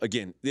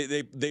 again,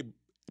 they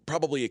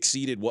probably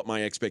exceeded what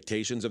my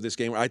expectations of this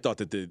game were. I thought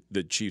that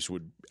the Chiefs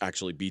would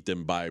actually beat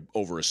them by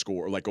over a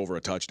score, like over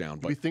a touchdown.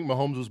 But we think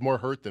Mahomes was more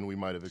hurt than we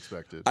might have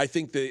expected. I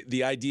think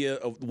the idea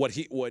of when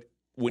he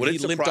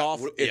limped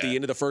off at the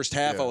end of the first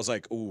half, I was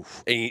like, ooh.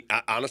 And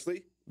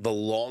honestly, the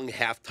long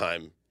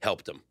halftime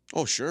helped him.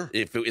 Oh, sure.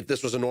 If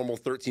this was a normal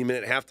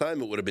 13-minute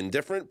halftime, it would have been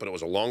different, but it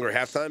was a longer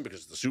halftime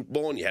because of the Super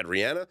Bowl and you had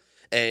Rihanna.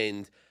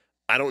 And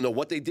I don't know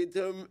what they did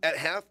to him at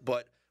half,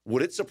 but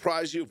would it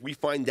surprise you if we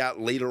find out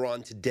later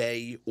on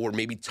today or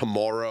maybe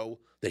tomorrow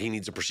that he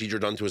needs a procedure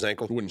done to his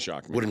ankle? Wouldn't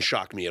shock me. Wouldn't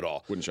shock me at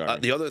all. Wouldn't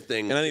shock me. The other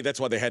thing... And I think that's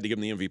why they had to give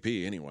him the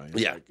MVP anyway.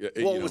 Yeah.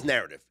 It was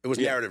narrative. It was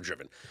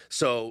narrative-driven.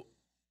 So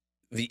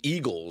the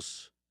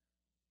Eagles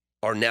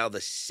are now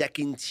the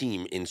second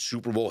team in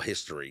Super Bowl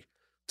history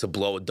to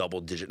blow a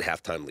double-digit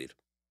halftime lead.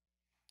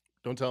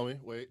 Don't tell me.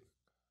 Wait.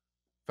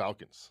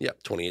 Falcons. Yeah,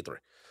 28-3.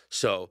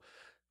 So...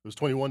 It was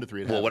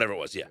 21-3. Well, whatever it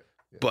was, yeah.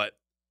 But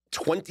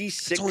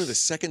 26... It's only the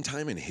second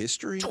time in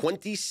history?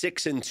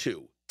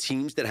 26-2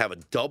 teams that have a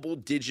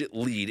double-digit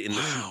lead in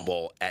the Super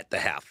Bowl at the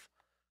half.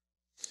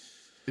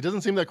 It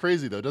doesn't seem that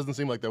crazy, though. It doesn't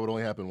seem like that would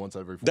only happen once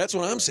every 4 That's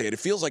what I'm saying. It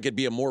feels like it'd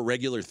be a more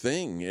regular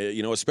thing,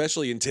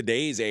 especially in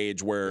today's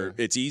age where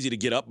it's easy to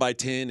get up by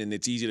 10 and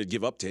it's easy to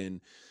give up 10.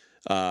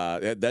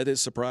 That is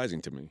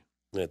surprising to me.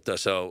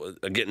 So,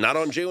 again, not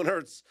on Jalen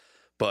Hurts,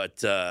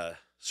 but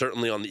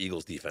certainly on the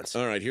Eagles' defense.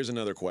 All right, here's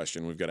another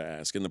question we've got to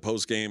ask. In the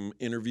postgame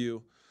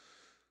interview,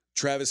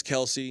 Travis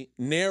Kelce,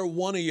 ne'er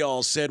one of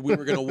y'all said we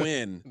were going to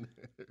win.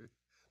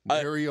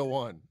 Area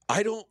one.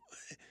 I don't...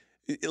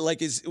 Like,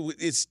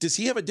 does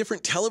he have a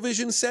different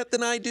television set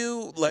than I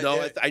do? Like,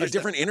 no, I just,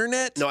 different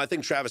internet? No, I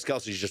think Travis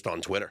Kelce's just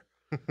on Twitter.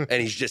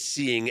 And he's just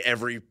seeing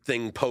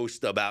everything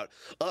post about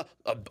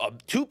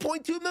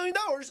 $2.2 million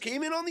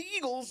came in on the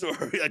Eagles,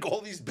 or like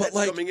all these bets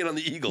coming in on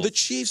the Eagles. The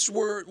Chiefs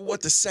were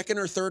the second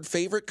or third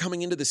favorite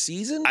coming into the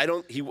season.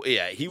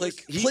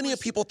 Plenty of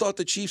people thought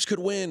the Chiefs could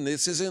win.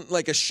 This isn't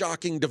like a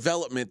shocking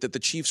development that the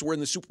Chiefs were in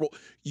the Super Bowl.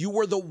 You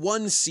were the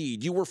 1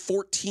 seed. You were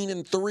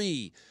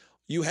 14-3.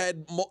 You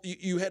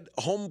had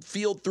home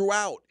field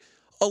throughout.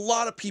 A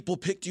lot of people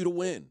picked you to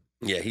win.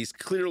 Yeah, he's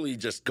clearly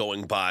just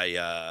going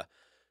by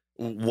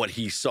what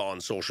he saw on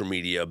social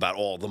media about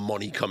all the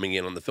money coming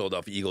in on the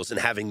Philadelphia Eagles and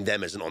having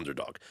them as an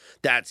underdog.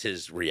 That's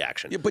his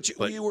reaction. Yeah, but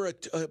you were a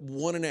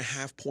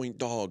 1.5 point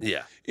dog.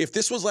 Yeah. If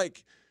this was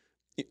like,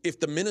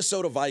 if the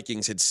Minnesota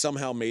Vikings had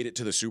somehow made it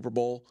to the Super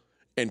Bowl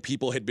and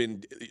people had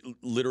been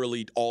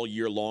literally all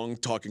year long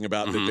talking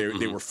about that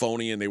they were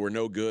phony and they were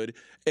no good,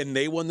 and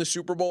they won the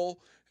Super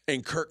Bowl,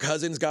 and Kirk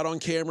Cousins got on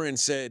camera and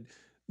said,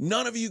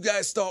 none of you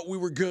guys thought we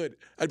were good,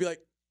 I'd be like,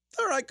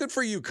 all right, good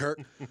for you,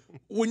 Kirk.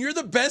 When you're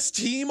the best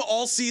team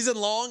all season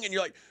long and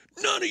you're like,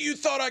 none of you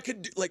thought I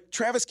could do, like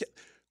Travis,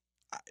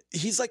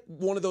 he's like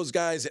one of those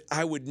guys that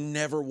I would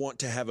never want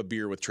to have a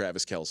beer with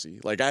Travis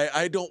Kelce. Like,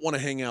 I don't want to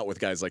hang out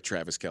with guys like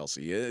Travis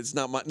Kelce. It's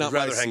not my, I'd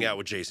rather hang out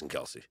with Jason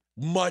Kelce.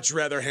 Much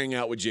rather hang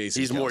out with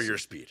Jason He's Kelce. more your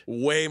speed.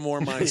 Way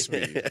more my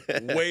speed.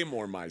 Way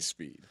more my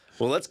speed.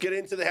 Well, let's get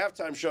into the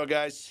halftime show,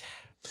 guys.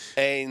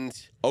 And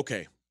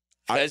okay.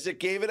 Fezzik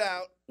gave it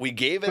out. We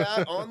gave it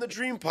out on the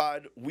Dream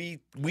Pod. We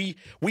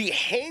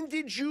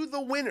handed you the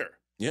winner.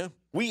 Yeah.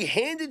 We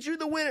handed you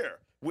the winner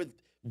with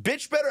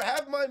bitch better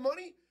have my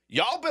money.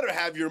 Y'all better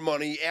have your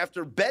money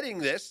after betting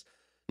this.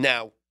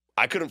 Now,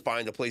 I couldn't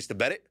find a place to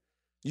bet it.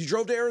 You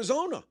drove to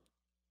Arizona.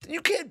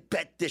 You can't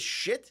bet this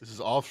shit. This is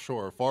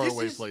offshore,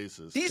 faraway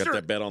places. Got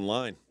that bet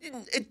online.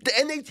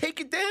 And they take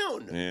it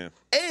down. Yeah.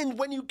 And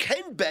when you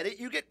can bet it,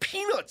 you get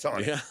peanuts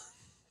on it. Yeah.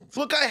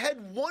 Look, I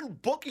had one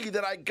bookie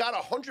that I got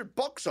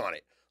 $100 on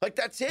it. Like,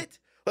 that's it.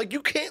 Like,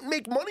 you can't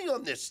make money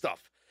on this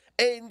stuff.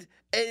 And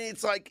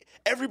it's like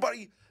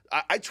everybody,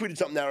 I tweeted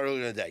something out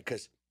earlier in the day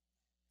because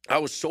I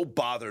was so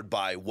bothered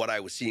by what I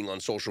was seeing on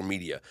social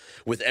media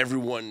with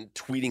everyone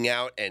tweeting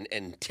out and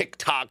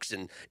TikToks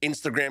and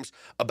Instagrams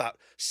about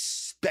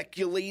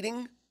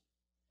speculating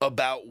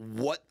about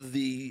what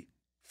the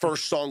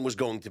first song was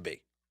going to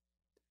be.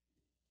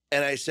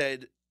 And I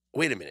said,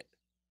 wait a minute.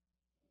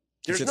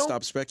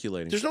 Stop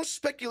speculating. There's no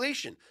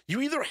speculation. You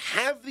either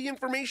have the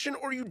information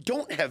or you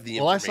don't have the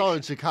information. Well, I saw her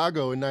in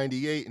Chicago in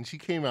 '98, and she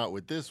came out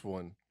with this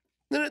one.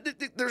 No,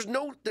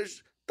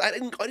 I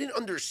didn't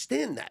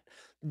understand that.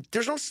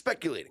 There's no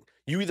speculating.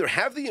 You either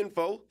have the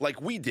info, like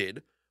we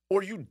did,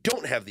 or you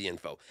don't have the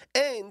info.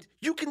 And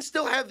you can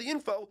still have the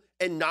info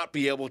and not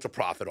be able to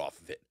profit off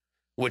of it,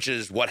 which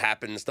is what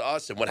happens to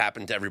us and what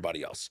happened to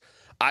everybody else.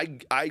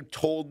 I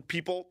told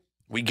people,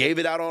 we gave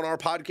it out on our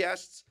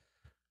podcasts.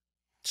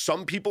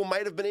 Some people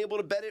might have been able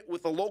to bet it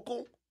with a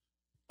local.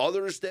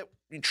 Others that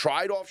you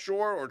tried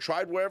offshore or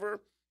tried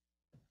wherever.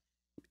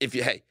 If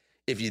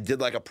you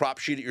did like a prop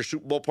sheet at your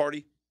Super Bowl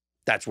party,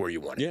 that's where you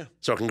won it. Yeah.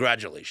 So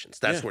congratulations.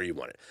 That's where you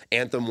won it.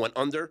 Anthem went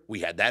under. We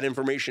had that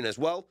information as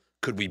well.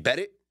 Could we bet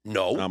it?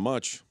 No. Not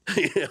much.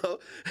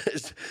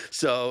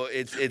 So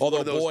it's Although, one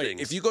of those boy, things.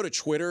 if you go to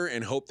Twitter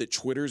and hope that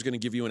Twitter is going to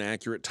give you an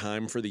accurate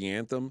time for the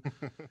anthem,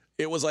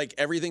 it was like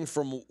everything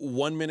from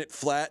 1 minute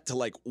flat to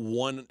like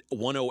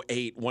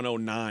 1:08,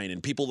 1:09,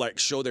 and people like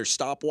show their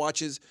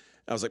stopwatches.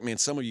 I was like, man,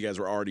 some of you guys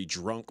were already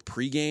drunk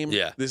pregame.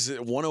 Yeah. This is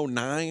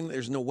 1:09.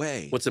 There's no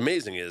way. What's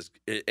amazing is,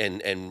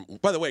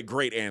 and By the way,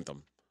 great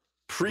anthem.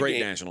 Great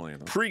national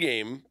anthem.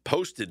 Pregame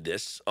posted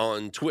this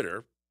on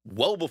Twitter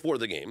well before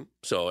the game,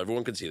 so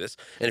everyone could see this.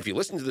 And if you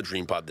listened to the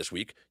Dream Pod this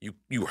week,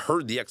 you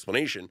heard the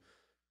explanation.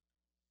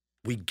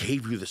 We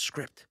gave you the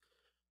script.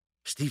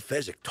 Steve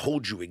Fezzik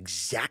told you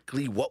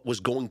exactly what was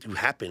going to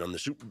happen on the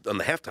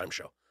halftime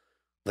show,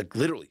 like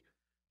literally,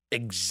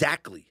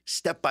 exactly,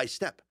 step by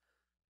step.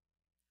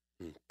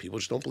 People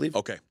just don't believe it.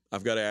 Okay,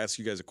 I've got to ask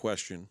you guys a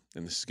question,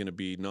 and this is going to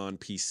be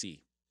non-PC.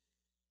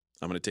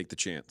 I'm going to take the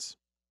chance.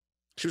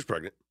 She was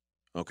pregnant.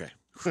 Okay.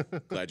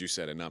 Glad you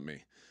said it, not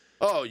me.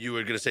 Oh, you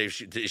were going to say, is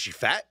she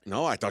fat?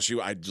 No, I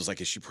was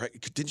like, is she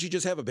pregnant? Didn't she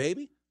just have a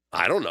baby?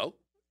 I don't know,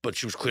 but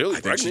she was clearly I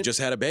pregnant. think she just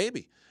had a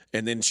baby.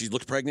 And then she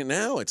looked pregnant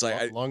now. It's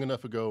like long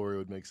enough ago where it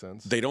would make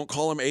sense. they don't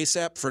call him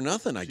ASAP for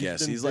nothing, I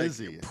guess. been He's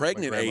busy, like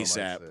pregnant my grandma might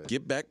ASAP. say.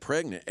 Get back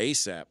pregnant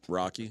ASAP,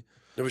 Rocky.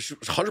 She was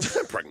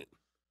 100% pregnant.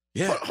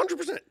 Yeah.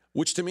 100%.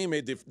 Which to me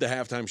made the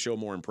halftime show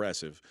more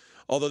impressive.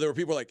 Although there were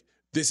people like,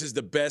 this is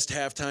the best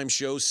halftime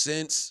show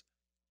since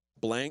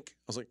blank.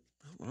 I was like,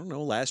 I don't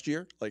know, last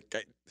year? Like,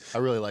 I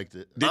really liked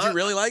it. did you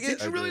really like it?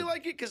 Did you really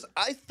like it? Because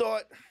I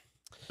thought...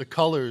 The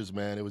colors,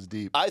 man, it was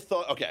deep.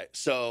 Okay,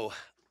 so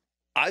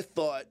I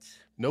thought...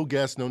 No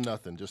guests, no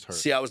nothing, just her.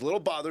 See, I was a little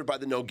bothered by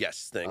the no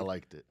guests thing. I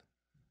liked it.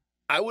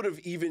 I would have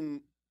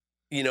even,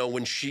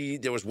 when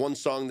there was one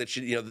song that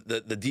she,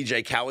 the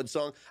DJ Khaled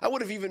song, I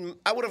would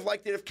have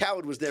liked it if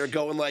Khaled was there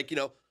going like,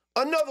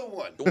 another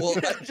one. Well,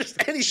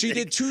 just anything. she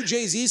did 2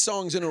 Jay-Z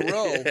songs in a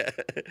row.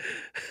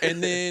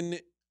 And then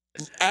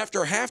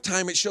after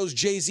halftime, it shows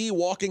Jay-Z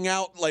walking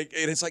out, and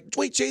it's like,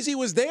 wait, Jay-Z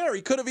was there.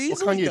 He could have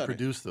easily Well, Kanye done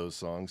produced those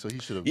songs, so he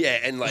should have. Yeah,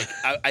 and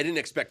I didn't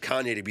expect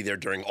Kanye to be there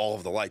during all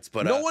of the lights,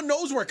 but no one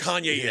knows where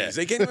Kanye yeah. is.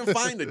 They can't even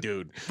find the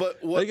dude.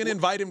 But they can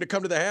invite him to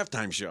come to the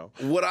halftime show.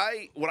 What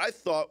I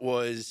thought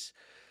was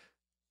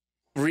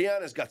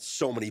Rihanna's got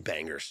so many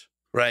bangers,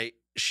 right?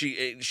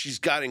 She's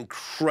got an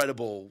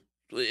incredible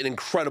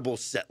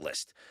set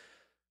list.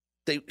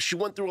 She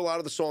went through a lot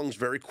of the songs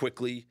very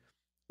quickly.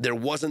 There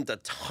wasn't a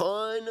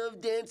ton of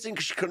dancing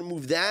because she couldn't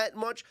move that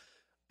much.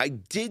 I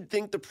did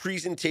think the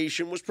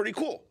presentation was pretty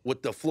cool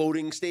with the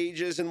floating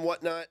stages and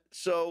whatnot.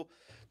 So,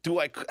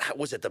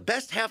 was it the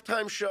best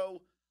halftime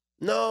show?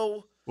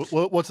 No.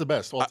 What's the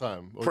best all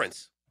time?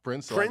 Prince.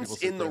 Prince.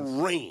 Prince in the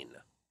rain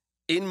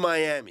in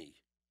Miami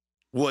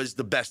was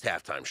the best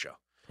halftime show.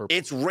 Purple.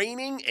 It's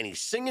raining and he's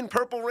singing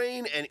Purple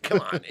Rain, and come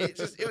on,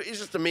 it's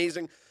just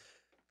amazing.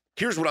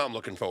 Here's what I'm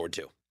looking forward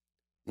to.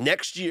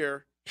 Next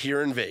year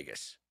here in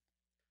Vegas.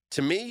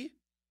 To me,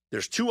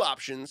 there's 2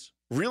 options,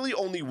 really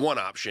only one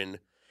option,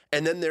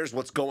 and then there's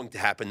what's going to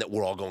happen that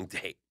we're all going to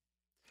hate.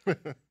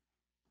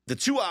 The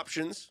 2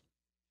 options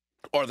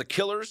are the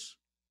Killers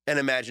and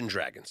Imagine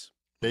Dragons.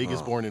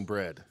 Vegas born and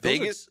bred.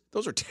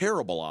 Those are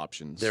terrible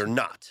options. They're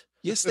not.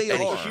 Yes, they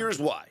And are. here's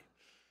why.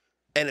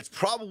 And it's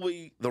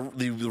probably, the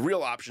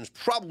real option is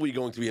probably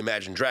going to be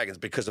Imagine Dragons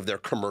because of their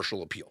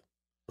commercial appeal,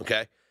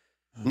 okay?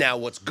 Now,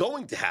 what's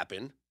going to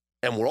happen,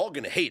 and we're all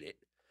going to hate it,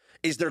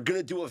 is they're going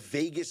to do a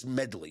Vegas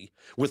medley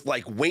with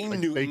Wayne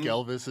Newton. Fake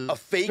Elvis. A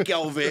fake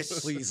Elvis.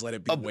 Please let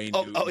it be Wayne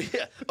Newton. Oh,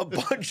 yeah. A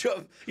bunch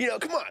of,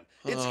 come on.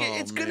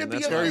 It's going to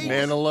be a Barry Vegas.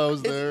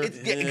 Manilow's there.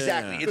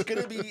 Exactly. It's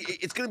going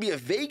to be a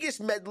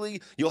Vegas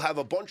medley. You'll have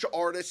a bunch of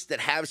artists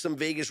that have some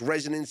Vegas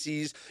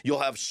residencies.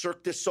 You'll have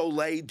Cirque du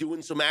Soleil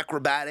doing some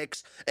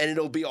acrobatics, and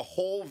it'll be a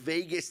whole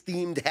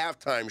Vegas-themed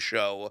halftime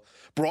show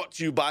brought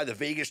to you by the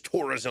Vegas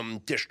Tourism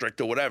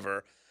District or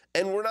whatever,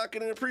 and we're not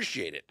going to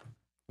appreciate it.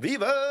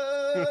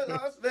 Viva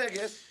Las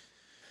Vegas.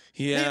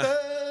 Yeah.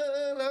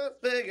 Viva Las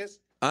Vegas.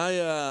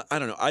 I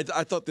don't know. I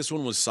thought this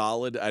one was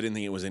solid. I didn't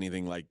think it was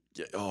anything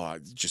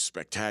just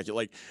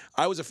spectacular.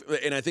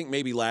 And I think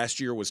maybe last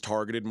year was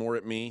targeted more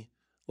at me.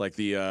 Like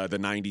the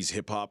 90s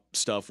hip hop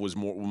stuff was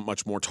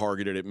much more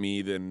targeted at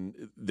me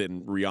than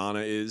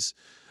Rihanna is.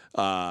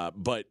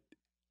 But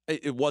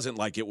it wasn't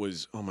like it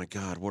was, oh my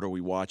God, what are we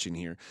watching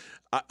here?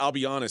 I'll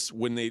be honest,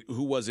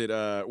 who was it,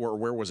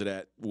 where was it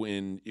at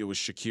when it was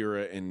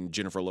Shakira and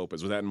Jennifer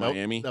Lopez? Was that in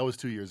Miami? That was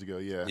 2 years ago,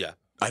 yeah. Yeah.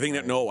 I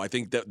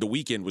think that the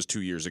weekend was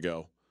 2 years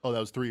ago. Oh, that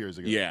was 3 years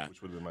ago. Yeah.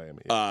 Which would have been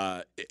Miami.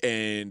 Yeah.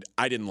 And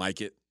I didn't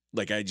like it.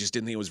 I just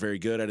didn't think it was very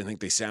good. I didn't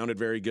think they sounded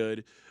very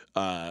good.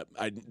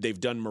 They've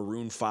done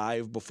Maroon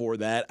 5 before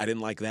that. I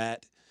didn't like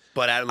that.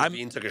 But Adam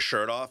Levine took his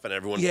shirt off and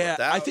everyone flipped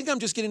out. I think I'm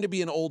just getting to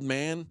be an old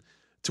man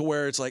to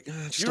where it's like, Do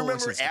you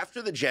remember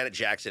after the Janet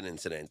Jackson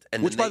incident?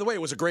 And which, by the way,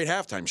 was a great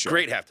halftime show.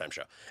 Great halftime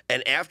show.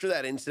 And after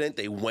that incident,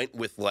 they went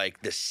with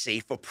like the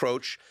safe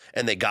approach,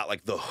 and they got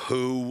like the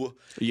Who,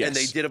 and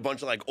they did a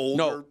bunch of like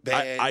older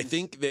bands. I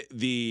think that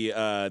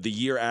the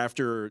year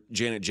after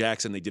Janet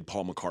Jackson, they did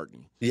Paul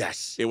McCartney.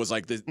 Yes, it was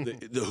like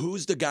the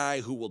Who's the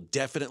guy who will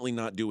definitely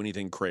not do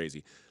anything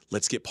crazy.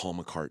 Let's get Paul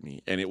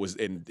McCartney, and it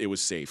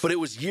was safe. But it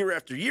was year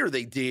after year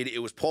they did. It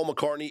was Paul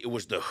McCartney. It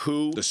was the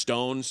Who, the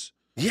Stones.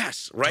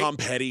 Yes, right. Tom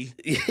Petty.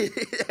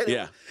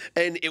 Yeah.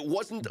 And it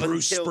wasn't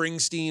Bruce until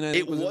Springsteen.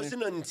 It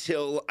wasn't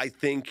until I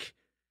think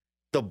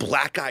the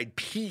Black Eyed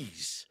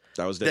Peas.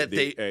 That was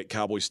at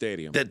Cowboy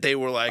Stadium. That they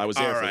were like, I was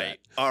there for that.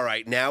 All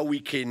right, now we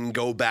can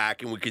go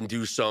back and we can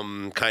do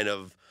some kind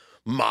of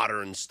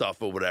modern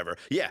stuff or whatever.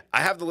 Yeah,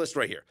 I have the list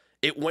right here.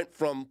 It went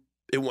Paul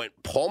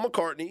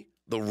McCartney,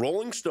 the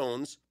Rolling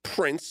Stones,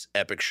 Prince,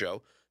 epic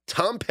show,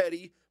 Tom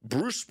Petty,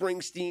 Bruce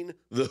Springsteen,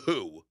 the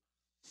Who,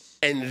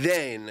 and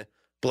then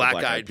Black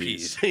Eyed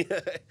Peas.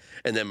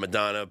 And then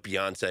Madonna,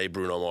 Beyonce,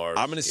 Bruno Mars.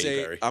 I'm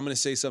gonna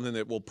say something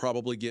that will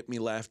probably get me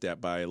laughed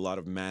at by a lot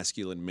of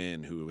masculine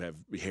men who have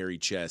hairy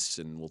chests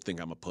and will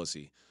think I'm a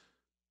pussy.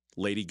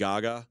 Lady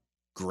Gaga,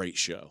 great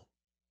show.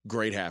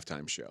 Great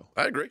halftime show.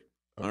 I agree.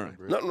 All right.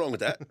 Nothing wrong with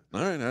that.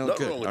 All right.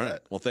 Nothing wrong with All that.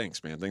 right. Well,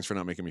 thanks, man. Thanks for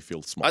not making me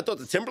feel small. I thought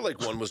the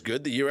Timberlake one was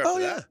good the year after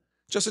that.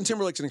 Justin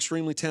Timberlake's an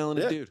extremely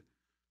talented dude.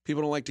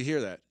 People don't like to hear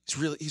that.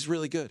 He's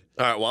really good.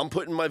 All right. Well, I'm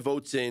putting my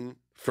votes in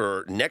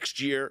for next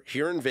year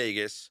here in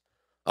Vegas.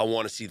 I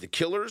want to see the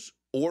Killers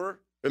or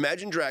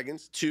Imagine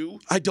Dragons.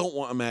 I don't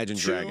want Imagine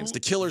Dragons. The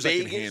Killers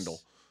Vegas. I can handle.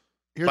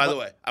 By the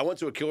way, I went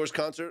to a Killers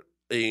concert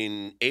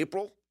in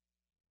April.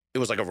 It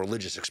was like a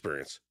religious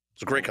experience.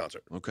 It's a great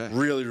concert. Okay.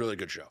 Really, really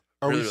good show.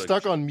 Are really, we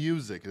stuck on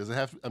music? Does it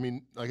have? I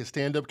mean, like a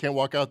stand-up can't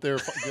walk out there,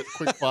 get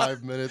quick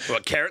 5 minutes.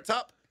 What, Carrot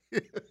Top?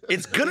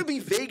 It's gonna be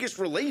Vegas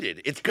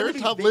related. It's gonna Carrot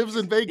be Top lives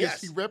in Vegas.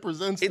 Yes. He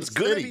represents. It's the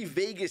gonna city. be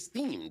Vegas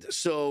themed.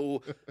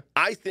 So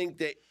I think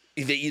that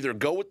they either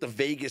go with the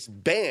Vegas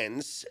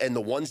bands and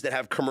the ones that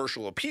have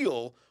commercial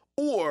appeal,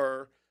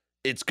 or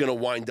it's gonna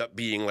wind up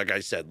being, like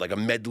I said, like a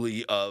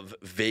medley of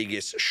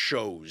Vegas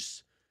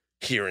shows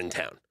here in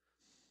town.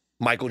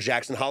 Michael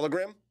Jackson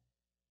hologram.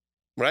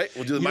 Right?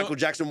 We'll do the Michael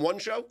Jackson 1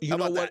 show. You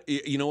know what?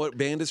 You know what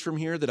band is from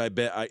here that I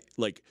bet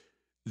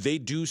they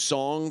do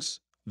songs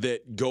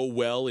that go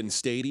well in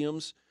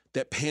stadiums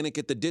that Panic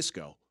at the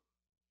Disco.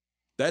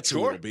 That's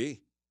who it'll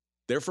be.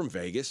 They're from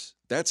Vegas.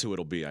 That's who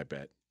it'll be, I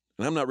bet.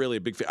 And I'm not really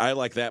a big fan. I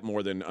like that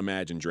more than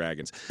Imagine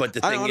Dragons. But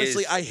the thing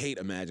honestly, I hate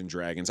Imagine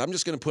Dragons. I'm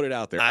just going to put it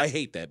out there. I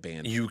hate that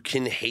band. You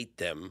can hate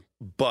them,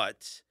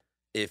 but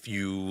if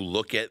you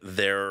look at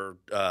their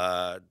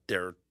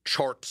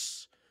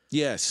charts,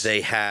 yes,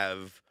 they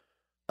have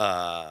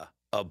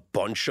a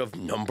bunch of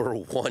number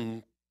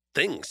one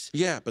things.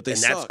 Yeah, but they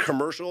suck. That's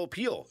commercial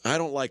appeal. I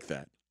don't like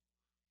that.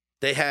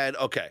 They had,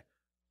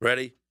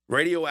 ready?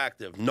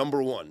 Radioactive,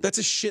 number 1. That's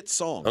a shit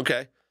song.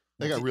 Okay.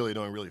 They got really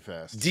annoying really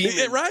fast.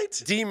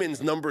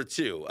 Demons, number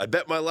 2. I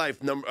Bet My Life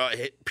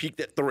peaked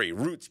at 3.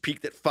 Roots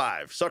peaked at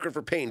 5. Sucker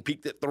for Pain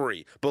peaked at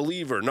 3.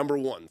 Believer, number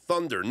 1.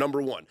 Thunder,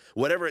 number 1.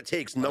 Whatever It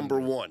Takes, number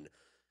 1.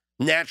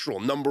 Natural,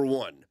 number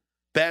 1.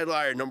 Bad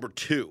Liar, number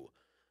 2.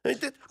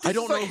 I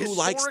don't know who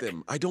likes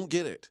them. I don't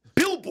get it.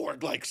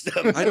 Billboard likes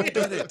them. I don't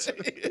get it.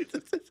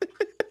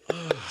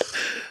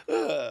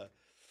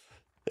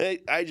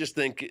 I just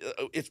think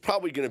it's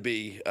probably going to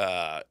be,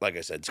 like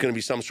I said, it's going to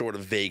be some sort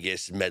of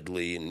Vegas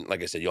medley. And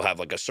like I said, you'll have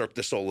like a Cirque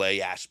du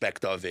Soleil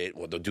aspect of it,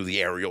 where they'll do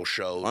the aerial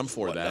show. I'm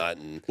for that.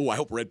 Oh, I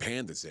hope Red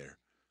Panda's there.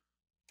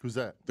 Who's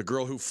that? The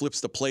girl who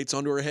flips the plates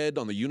onto her head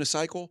on the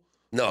unicycle?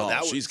 No,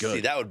 she's good.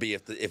 See, that would be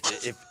if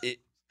it.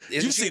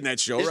 You've seen that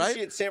show, right? Isn't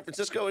she at San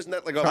Francisco? Isn't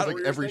that like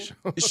every thing?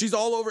 show? She's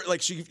all over.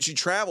 Like she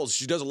travels.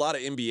 She does a lot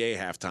of NBA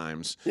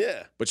halftimes.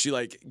 Yeah, but she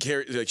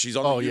she's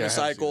on the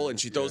unicycle and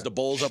she throws the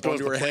bowls up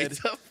onto her head.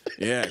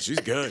 Yeah, she's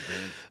good,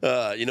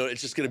 man.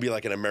 It's just going to be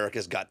like an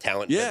America's Got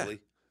Talent medley.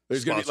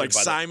 There's going to be like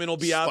Simon will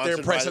be out there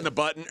pressing the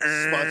button.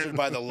 Sponsored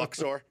by the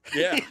Luxor.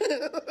 Yeah.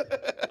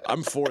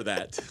 I'm for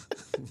that.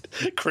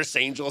 Chris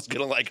Angel's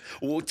going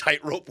to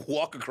tightrope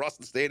walk across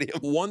the stadium.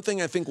 One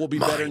thing I think will be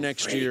better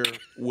next year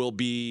will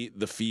be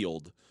the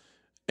field.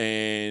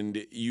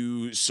 And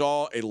you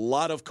saw a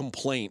lot of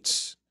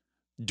complaints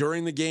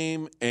during the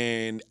game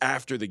and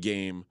after the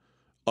game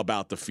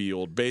about the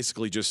field,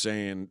 basically just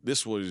saying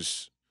this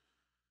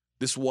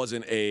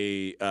wasn't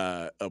a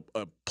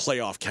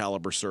playoff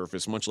caliber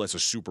surface, much less a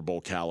Super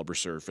Bowl caliber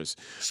surface.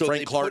 So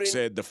Frank Clark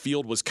said the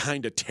field was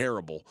kind of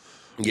terrible.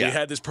 Yeah. We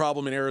had this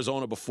problem in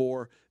Arizona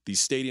before.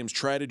 These stadiums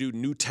try to do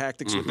new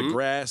tactics with the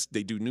grass.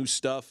 They do new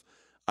stuff.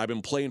 I've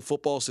been playing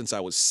football since I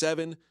was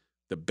 7.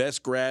 The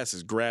best grass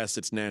is grass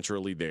that's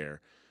naturally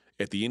there.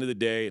 At the end of the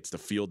day, it's the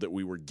field that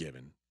we were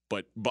given.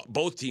 But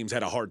both teams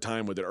had a hard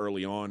time with it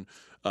early on.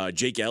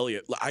 Jake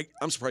Elliott,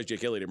 I'm surprised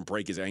Jake Elliott didn't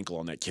break his ankle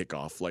on that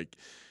kickoff.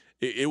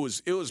 It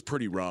was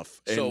pretty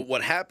rough. So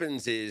what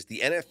happens is the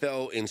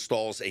NFL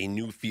installs a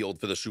new field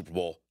for the Super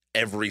Bowl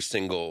every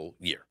single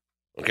year.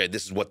 Okay,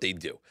 this is what they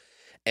do.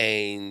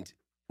 And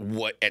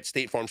what at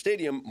State Farm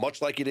Stadium,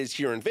 much like it is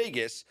here in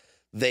Vegas,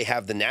 they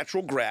have the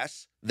natural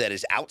grass that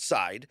is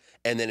outside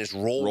and then is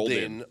rolled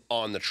in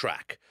on the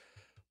track.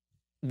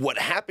 What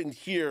happened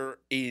here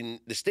in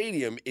the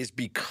stadium is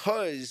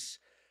because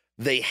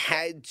they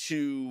had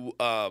to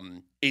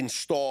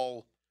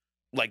install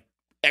like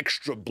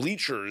extra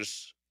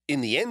bleachers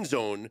in the end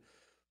zone,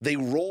 they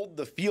rolled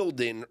the field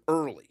in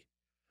early.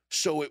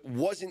 So it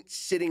wasn't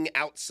sitting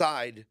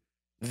outside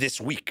this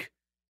week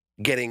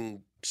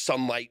getting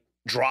sunlight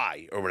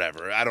dry or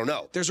whatever. I don't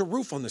know. There's a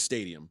roof on the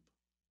stadium.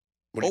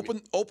 What do you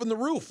mean? Open the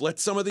roof. Let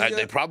some of the.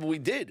 They probably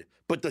did,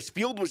 but the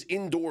field was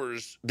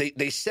indoors.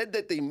 They said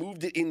that they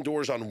moved it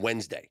indoors on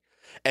Wednesday,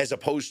 as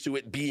opposed to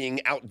it being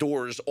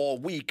outdoors all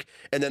week,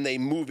 and then they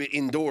move it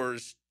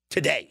indoors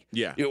today.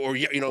 Yeah, or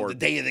the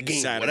day of the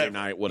game, Saturday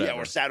night, whatever. Yeah,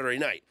 or Saturday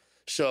night.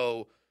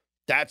 So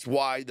that's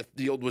why the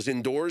field was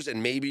indoors,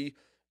 and maybe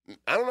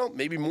I don't know,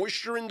 maybe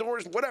moisture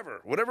indoors,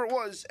 whatever it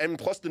was, and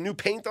plus the new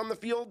paint on the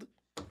field.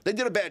 They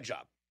did a bad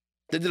job.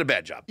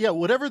 Yeah,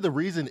 whatever the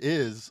reason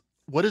is.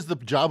 What is the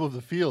job of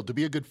the field? To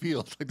be a good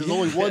field. Like, there's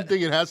only one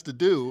thing it has to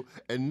do,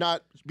 and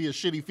not be a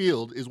shitty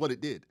field is what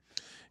it did.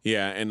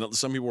 Yeah, and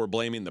some people were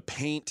blaming the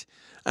paint.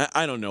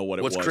 I don't know what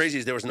it was. What's crazy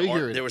is there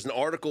was an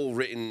article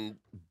written,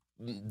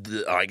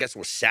 I guess it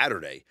was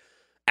Saturday,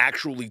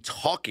 actually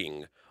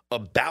talking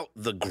about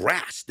the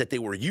grass that they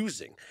were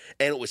using,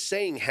 and it was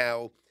saying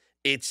how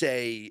it's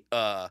a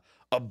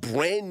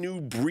brand new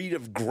breed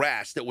of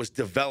grass that was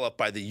developed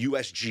by the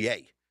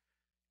USGA.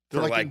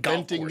 They're like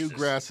inventing new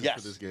grasses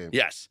for this game.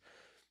 Yes.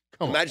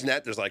 Imagine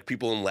that. There's like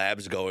people in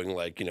labs going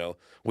like,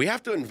 we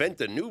have to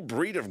invent a new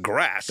breed of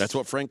grass. That's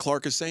what Frank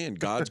Clark is saying.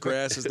 God's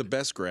grass is the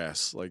best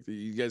grass. Like,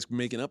 you guys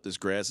making up this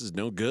grass is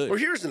no good. Or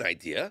here's an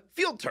idea.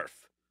 Field turf.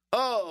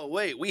 Oh,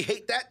 wait, we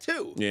hate that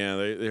too. Yeah,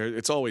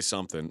 it's always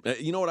something.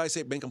 You know what I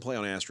say? Make them play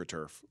on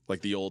AstroTurf,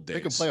 like the old days.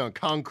 Make them play on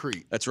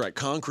concrete. That's right.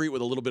 Concrete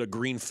with a little bit of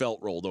green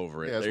felt rolled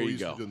over it. Yeah, that's there what we you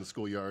used go. to do in the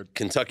schoolyard.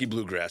 Kentucky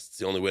bluegrass. It's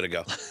the only way to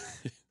go.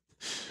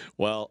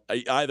 Well,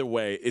 either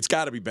way, it's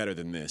got to be better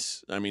than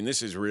this. I mean,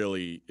 this is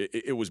really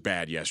it was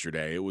bad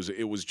yesterday.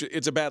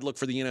 It's a bad look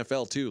for the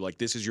NFL too. Like,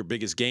 this is your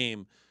biggest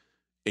game,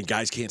 and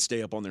guys can't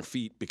stay up on their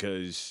feet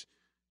because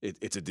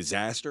it's a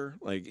disaster.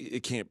 Like,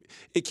 it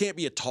can't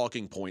be a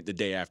talking point the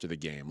day after the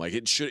game. Like,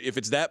 it should. If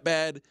it's that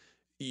bad,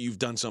 you've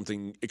done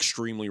something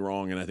extremely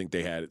wrong, and I think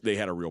they had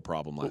a real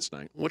problem last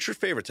night. What's your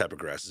favorite type of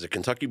grass? Is it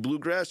Kentucky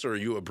bluegrass, or are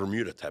you a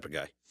Bermuda type of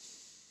guy?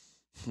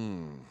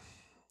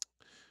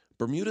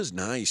 Bermuda's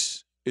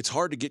nice. It's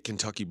hard to get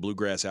Kentucky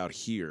bluegrass out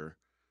here.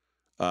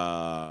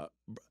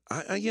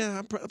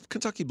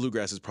 Kentucky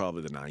bluegrass is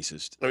probably the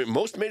nicest. I mean,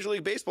 most Major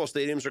League Baseball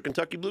stadiums are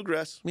Kentucky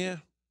bluegrass. Yeah,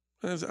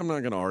 I'm not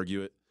going to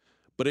argue it,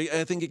 but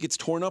I think it gets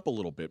torn up a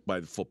little bit by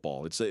the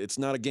football. It's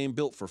not a game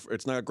built for.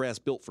 It's not a grass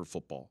built for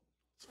football.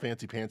 It's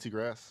fancy pantsy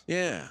grass.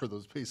 Yeah, for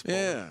those baseball.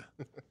 Yeah.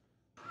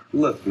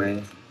 Look,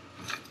 man,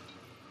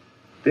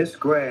 this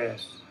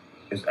grass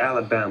is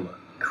Alabama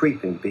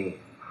creeping bean,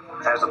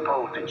 as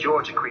opposed to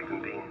Georgia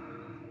creeping bean.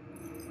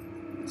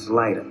 It's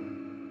lighter.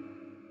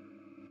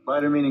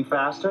 Lighter meaning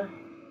faster?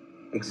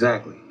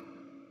 Exactly.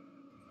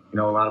 You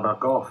know a lot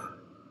about golf.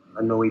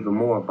 I know even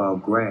more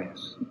about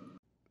grass.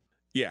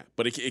 Yeah,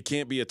 but it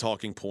can't be a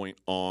talking point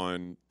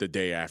on the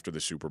day after the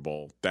Super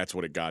Bowl. That's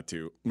what it got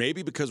to.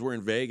 Maybe because we're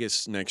in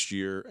Vegas next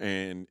year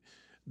and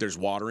there's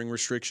watering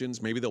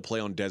restrictions, maybe they'll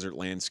play on desert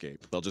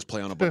landscape. They'll just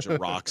play on a bunch of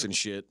rocks and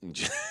shit. And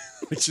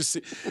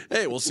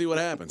hey, we'll see what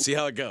happens. See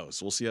how it goes.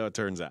 We'll see how it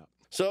turns out.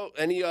 So,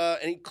 any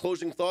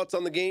closing thoughts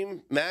on the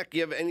game, Mac? You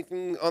have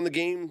anything on the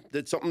game?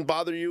 Did something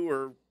bother you,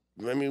 or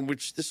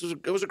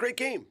it was a great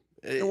game.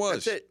 It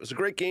was. That's it. It was a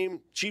great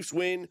game. Chiefs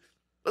win.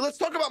 But let's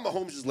talk about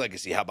Mahomes'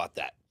 legacy. How about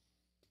that?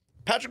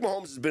 Patrick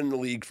Mahomes has been in the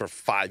league for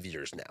 5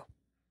 years now.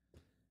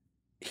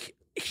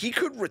 He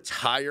could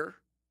retire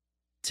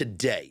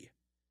today,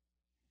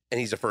 and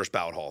he's a first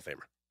ballot Hall of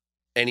Famer.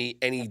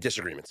 Any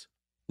disagreements?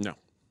 No.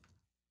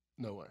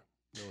 No way.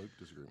 No, I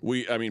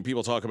disagree.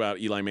 People talk about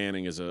Eli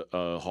Manning as a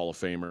Hall of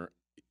Famer.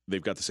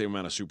 They've got the same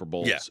amount of Super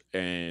Bowls,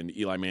 and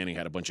Eli Manning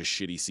had a bunch of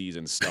shitty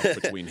season stuff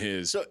between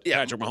his.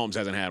 Patrick Mahomes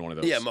hasn't had one of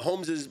those. Yeah,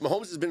 Mahomes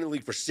has been in the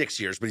league for 6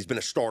 years, but he's been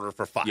a starter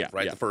for 5,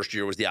 right? Yeah. The first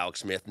year was the Alex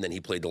Smith, and then he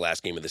played the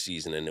last game of the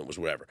season, and it was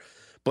whatever.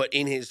 But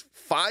in his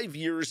 5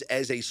 years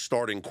as a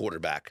starting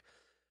quarterback,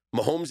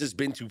 Mahomes has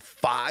been to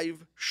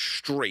 5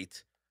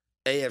 straight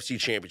AFC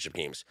championship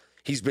games.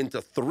 He's been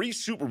to 3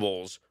 Super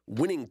Bowls,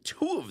 winning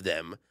 2 of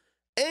them,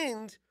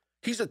 and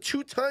he's a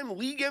 2-time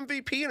league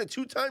MVP and a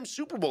 2-time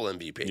Super Bowl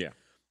MVP. Yeah.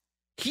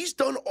 He's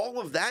done all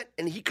of that,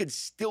 and he could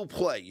still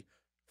play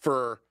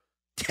for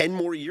 10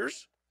 more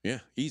years? Yeah,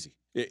 easy.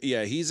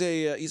 Yeah, he's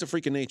a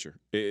freak of nature.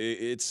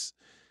 It's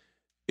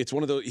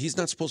one of those. He's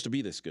not supposed to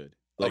be this good.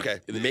 Okay,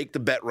 make the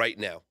bet right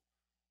now.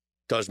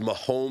 Does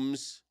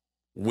Mahomes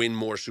win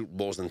more Super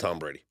Bowls than Tom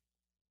Brady?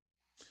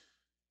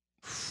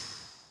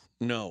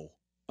 No.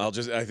 I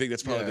think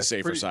that's probably the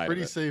safer side of it.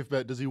 Pretty safe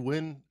bet. Does he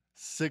win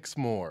 6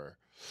 more?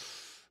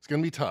 It's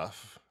going to be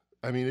tough.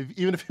 I mean,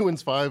 even if he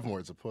wins 5 more,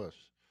 it's a push.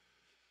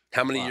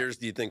 How many years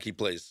do you think he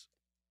plays?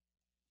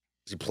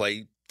 Does he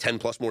play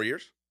 10+ more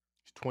years?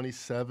 He's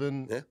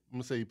 27. Yeah. I'm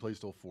going to say he plays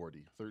till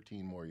 40.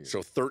 13 more years.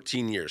 So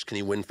 13 years. Can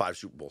he win 5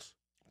 Super Bowls?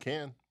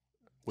 Can.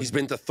 He's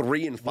been to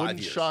 3 in 5 Wouldn't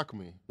years. shock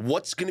me.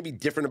 What's going to be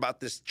different about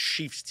this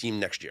Chiefs team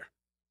next year?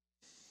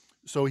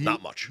 So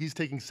Not much. He's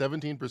taking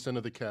 17%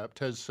 of the cap.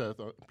 Tej Seth,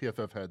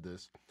 PFF had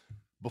this.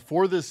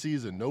 Before this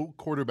season, no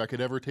quarterback had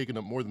ever taken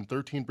up more than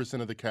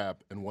 13% of the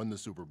cap and won the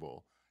Super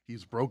Bowl.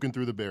 He's broken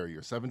through the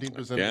barrier. 17%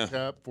 of the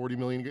cap, $40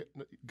 million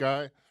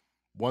guy,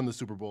 won the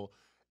Super Bowl.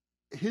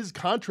 His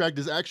contract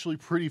is actually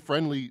pretty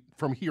friendly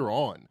from here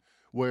on,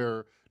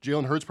 where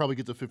Jalen Hurts probably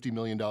gets a $50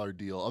 million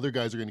deal. Other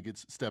guys are going to get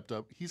stepped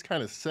up. He's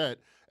kind of set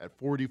at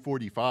 40,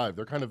 45.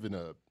 They're kind of in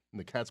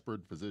the cat's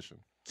bird position.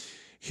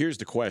 Here's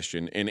the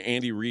question, and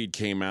Andy Reid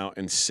came out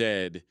and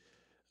said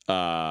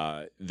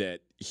that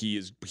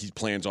he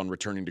plans on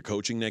returning to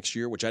coaching next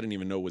year, which I didn't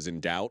even know was in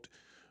doubt.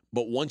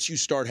 But once you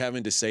start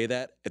having to say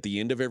that at the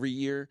end of every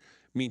year,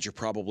 means you're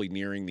probably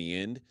nearing the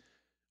end.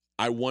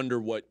 I wonder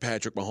what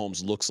Patrick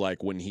Mahomes looks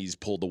like when he's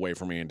pulled away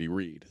from Andy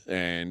Reid.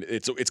 And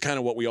it's kind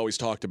of what we always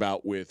talked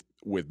about with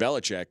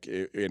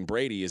Belichick and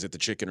Brady. Is it the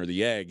chicken or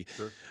the egg?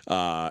 Sure.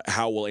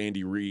 How will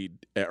Andy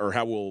Reid or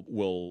how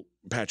will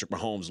Patrick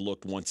Mahomes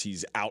look once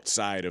he's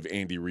outside of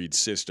Andy Reid's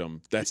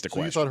system? That's the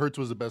question. You thought Hurts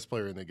was the best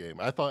player in the game.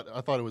 I thought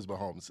it was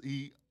Mahomes.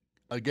 He,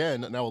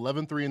 again, now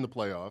 11-3 in the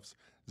playoffs,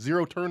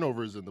 0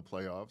 turnovers in the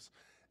playoffs.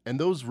 And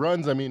those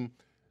runs, I mean,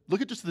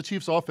 look at just the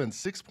Chiefs'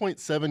 offense,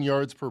 6.7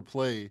 yards per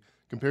play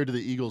compared to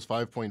the Eagles'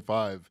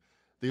 5.5.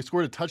 They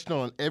scored a touchdown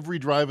on every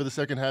drive of the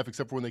second half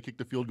except for when they kicked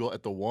the field goal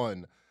at the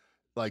 1.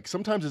 Like,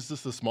 sometimes it's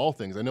just the small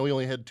things. I know he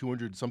only had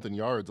 200-something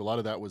yards. A lot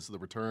of that was the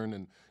return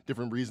and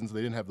different reasons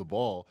they didn't have the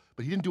ball.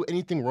 But he didn't do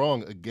anything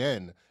wrong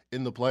again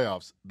in the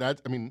playoffs.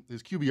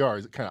 His QBR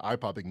is kind of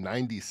eye-popping,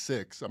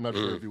 96. I'm not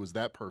sure if he was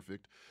that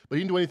perfect. But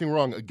he didn't do anything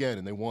wrong again,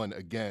 and they won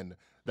again.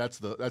 That's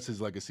his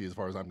legacy as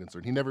far as I'm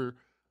concerned. He never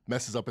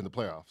messes up in the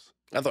playoffs.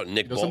 I thought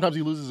Nick Ball. Sometimes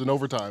he loses in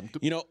overtime.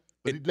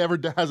 But he never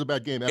has a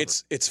bad game ever.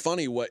 It's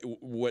funny what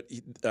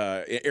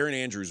Erin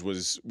Andrews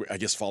was, I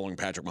guess, following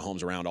Patrick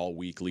Mahomes around all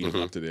week leading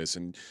up to this,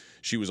 and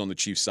she was on the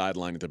Chiefs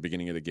sideline at the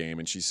beginning of the game,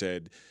 and she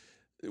said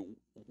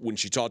when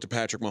she talked to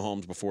Patrick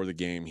Mahomes before the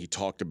game, he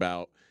talked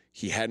about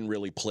he hadn't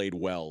really played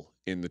well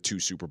in the 2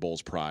 Super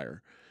Bowls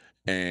prior,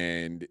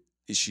 and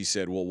she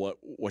said, "Well,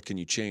 what can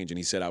you change?" And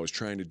he said, "I was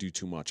trying to do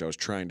too much. I was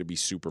trying to be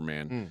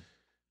Superman."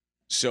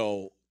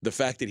 So the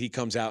fact that he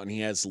comes out and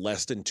he has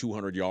less than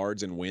 200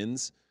 yards and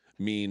wins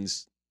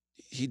means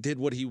he did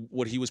what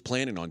he was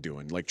planning on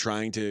doing, like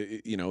trying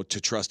to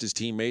to trust his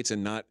teammates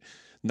and not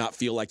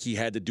feel like he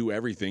had to do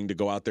everything to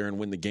go out there and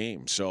win the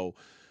game. So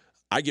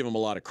I give him a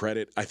lot of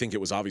credit. I think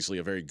it was obviously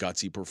a very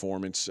gutsy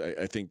performance.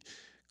 I think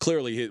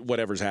clearly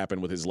whatever's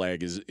happened with his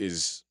leg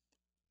is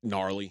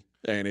gnarly,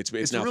 and it's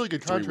a really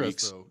good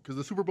contrast though, because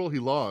the Super Bowl he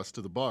lost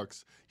to the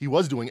Bucs, he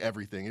was doing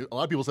everything. A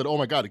lot of people said, "Oh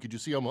my God, could you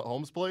see how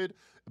Mahomes played?"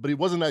 But he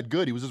wasn't that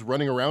good. He was just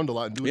running around a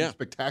lot and doing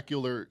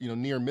spectacular,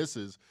 near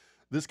misses.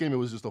 This game, it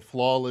was just a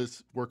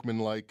flawless,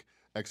 workmanlike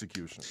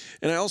execution.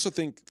 And I also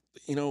think,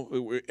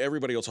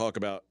 everybody will talk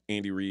about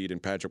Andy Reid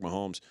and Patrick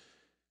Mahomes.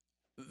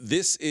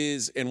 This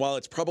is, and while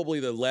it's probably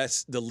the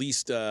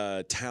least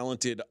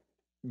talented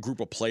group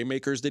of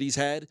playmakers that he's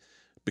had,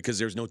 because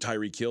there's no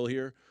Tyreek Hill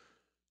here,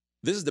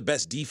 this is the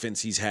best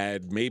defense he's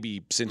had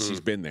maybe since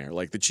he's been there.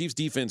 Like, the Chiefs'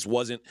 defense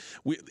wasn't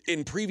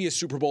in previous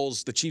Super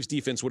Bowls, the Chiefs'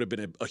 defense would have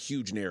been a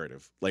huge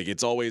narrative. Like,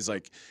 it's always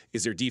like,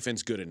 is their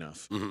defense good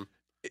enough?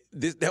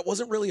 That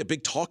wasn't really a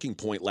big talking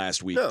point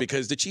last week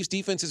because the Chiefs'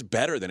 defense is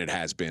better than it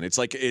has been. It's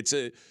like it's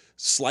a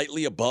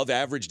slightly above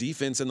average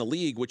defense in the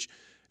league, which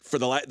for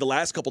the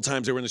last couple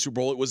times they were in the Super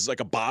Bowl, it was like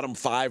a bottom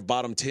 5,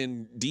 bottom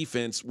 10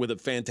 defense with a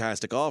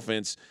fantastic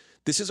offense.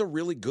 This is a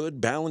really good,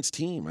 balanced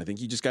team. I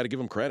think you just got to give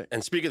them credit.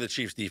 And speaking of the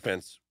Chiefs'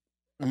 defense,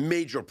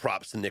 major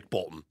props to Nick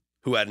Bolton,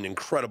 who had an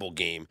incredible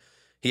game.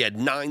 He had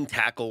 9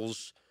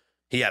 tackles.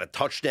 He had a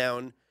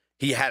touchdown.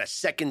 He had a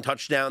second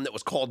touchdown that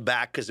was called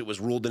back because it was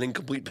ruled an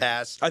incomplete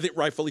pass. I think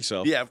rightfully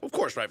so. Yeah, of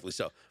course, rightfully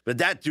so. But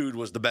that dude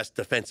was the best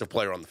defensive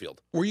player on the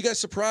field. Were you guys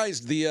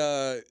surprised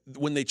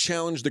when they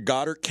challenged the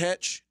Goddard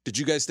catch? Did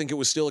you guys think it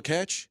was still a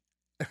catch?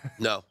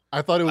 No.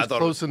 I thought it was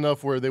close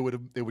enough where they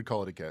would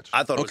call it a catch.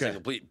 I thought it was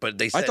incomplete, but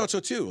they said, I thought so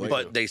too.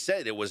 But they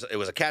said it was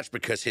a catch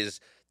because his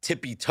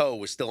tippy toe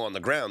was still on the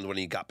ground when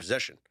he got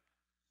possession.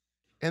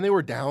 And they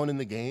were down in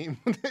the game.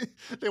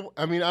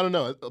 I don't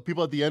know.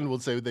 People at the end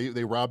would say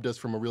they robbed us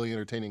from a really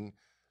entertaining,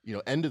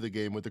 end of the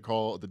game with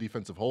the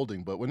defensive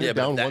holding. But when they're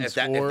down one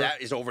score, if that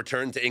is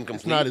overturned to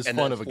incomplete, it's not as and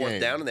fun then of a fourth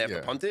game. down and they have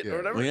to punt it or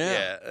whatever.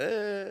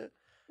 It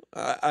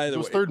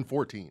was 3rd and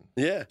 14.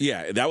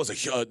 Yeah, that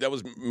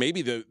was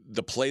maybe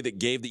the play that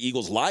gave the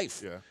Eagles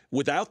life. Yeah.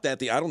 Without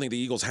that, I don't think the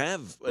Eagles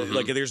have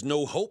there's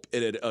no hope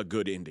at a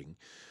good ending.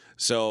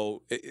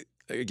 So.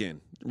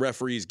 Again,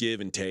 referees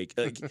give and take.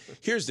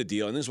 Here's the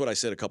deal, and this is what I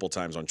said a couple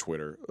times on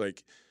Twitter.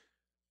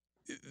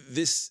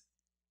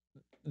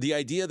 The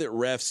idea that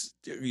refs,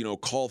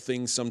 call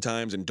things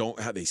sometimes and don't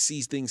how they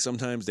see things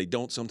sometimes, they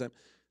don't sometimes.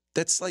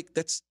 That's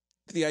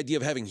the idea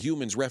of having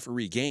humans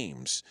referee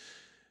games.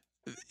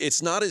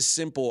 It's not as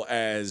simple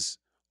as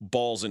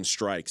balls and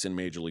strikes in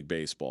Major League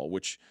Baseball,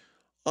 which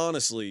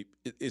honestly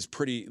is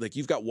pretty, like,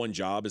 you've got one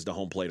job as the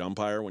home plate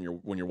umpire when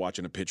you're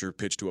watching a pitcher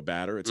pitch to a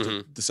batter. It's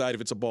to decide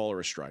if it's a ball or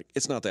a strike.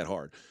 It's not that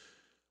hard.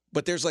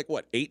 But there's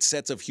 8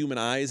 sets of human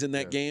eyes in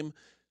that game.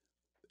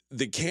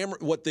 The camera,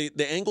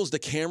 the angles the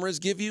cameras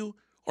give you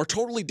are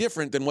totally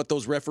different than what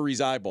those referees'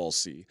 eyeballs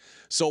see.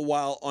 So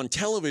while on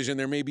television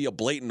there may be a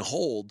blatant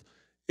hold,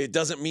 it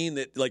doesn't mean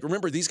that,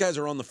 remember, these guys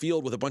are on the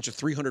field with a bunch of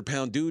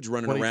 300-pound dudes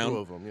running around. 22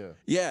 of them, yeah.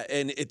 Yeah,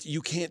 and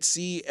you can't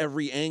see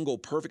every angle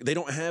perfect. They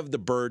don't have the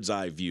bird's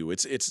eye view.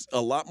 It's a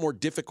lot more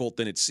difficult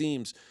than it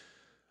seems.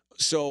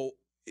 So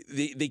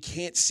they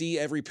can't see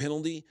every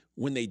penalty.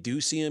 When they do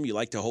see them, you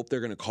like to hope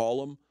they're going to call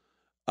them.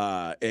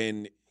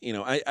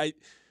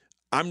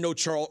 I'm no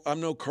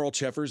Carl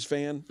Cheffers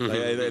fan.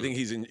 I think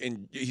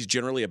he's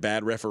generally a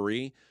bad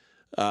referee.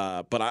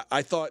 But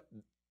I thought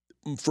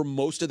for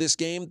most of this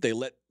game they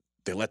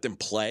let them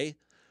play.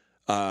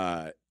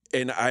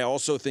 And I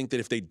also think that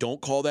if they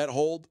don't call that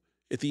hold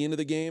at the end of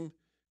the game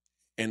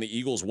and the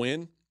Eagles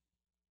win,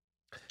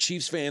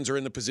 Chiefs fans are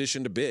in the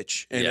position to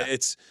bitch. And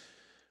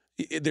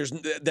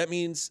that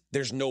means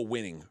there's no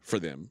winning for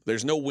them.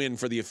 There's no win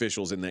for the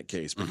officials in that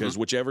case, because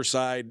whichever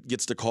side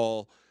gets to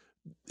call,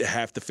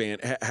 half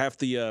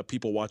the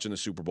people watching the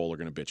Super Bowl are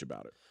going to bitch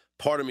about it.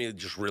 Part of me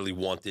just really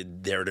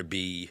wanted there to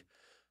be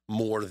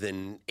more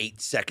than 8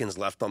 seconds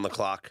left on the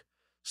clock,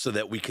 so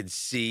that we could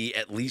see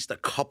at least a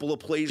couple of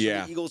plays from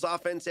the Eagles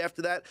offense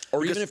after that.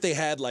 Or even if they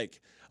had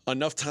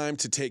enough time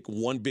to take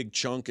one big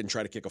chunk and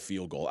try to kick a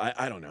field goal.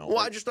 I don't know. Well,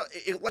 I just thought,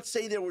 let's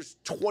say there was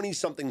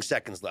 20-something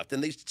seconds left,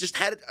 and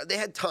they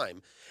had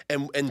time,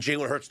 and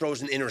Jalen Hurts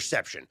throws an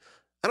interception.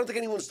 I don't think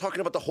anyone's talking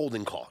about the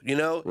holding call,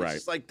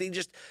 Right. It's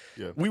just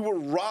we were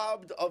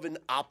robbed of an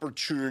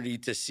opportunity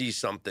to see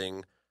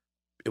something.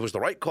 It was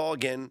the right call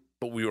again,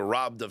 but we were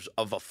robbed of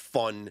a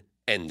fun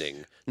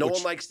ending. No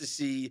one likes to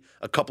see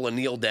a couple of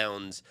kneel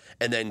downs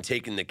and then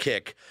taking the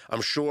kick.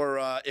 I'm sure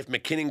if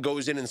McKinnon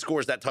goes in and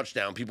scores that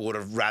touchdown, people would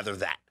have rather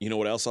that. You know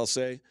what else I'll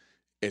say?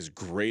 As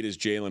great as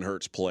Jalen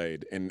Hurts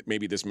played, and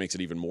maybe this makes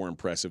it even more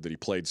impressive that he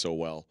played so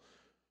well,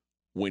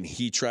 when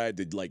he tried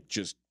to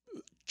just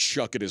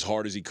chuck it as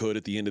hard as he could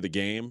at the end of the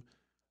game,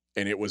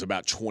 and it was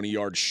about 20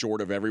 yards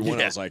short of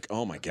everyone, I was like,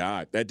 oh my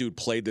God, that dude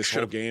played this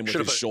whole game with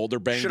his shoulder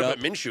banged up. Should have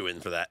put Minshew in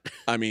for that.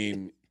 I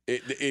mean,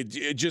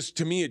 it just,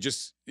 to me,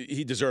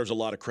 he deserves a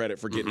lot of credit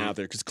for getting out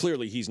there, because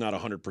clearly he's not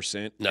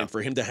 100%. No. And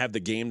for him to have the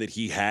game that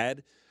he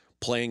had,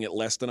 playing at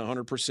less than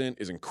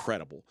 100%, is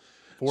incredible.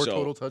 4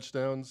 total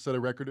touchdowns, set a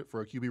record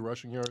for a QB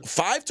rushing yard.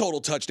 5 total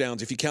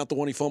touchdowns if you count the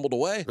one he fumbled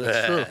away.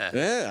 That's true.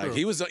 Yeah, True.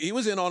 he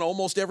was in on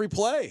almost every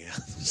play.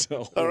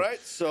 All right,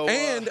 so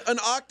and an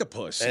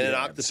octopus. And an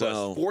octopus.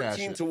 So,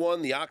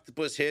 14-1, the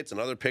octopus hits.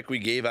 Another pick we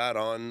gave out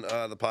on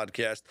the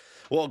podcast.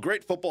 Well,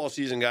 great football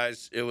season,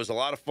 guys. It was a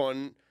lot of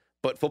fun,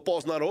 but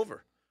football's not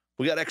over.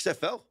 We got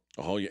XFL.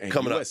 Oh, yeah, and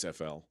coming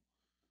USFL. Up.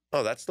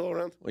 Oh, that's still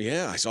around? Well,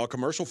 yeah, I saw a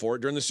commercial for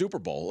it during the Super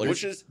Bowl.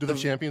 Which is do the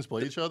champions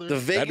play each other?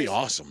 That'd be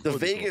awesome. The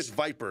Vegas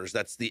Vipers,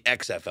 that's the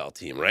XFL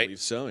team, right? I believe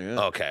so, yeah.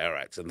 Okay, all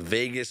right. So the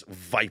Vegas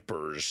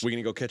Vipers. We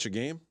gonna go catch a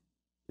game?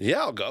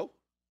 Yeah, I'll go.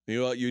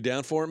 You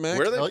down for it, Max?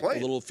 Where are they A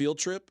playing? little field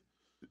trip?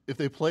 If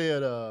they play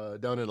at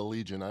down at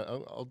Allegiant,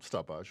 I'll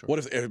stop by. Sure.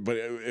 What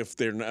if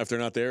they're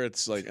not there?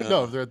 It's like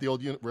no, if they're at the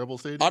old Rebel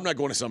Stadium. I'm not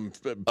going to some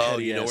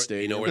petty ass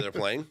stadium. You know where they're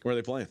playing? Where are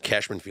they playing?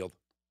 Cashman Field.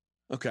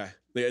 Okay,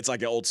 it's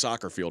like an old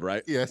soccer field,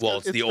 right? Yeah, Well,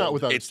 it's the not old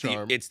without its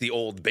charm. it's the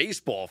old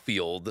baseball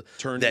field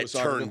Turned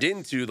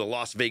into the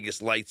Las Vegas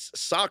Lights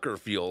soccer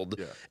field,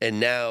 and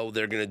now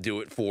they're going to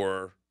do it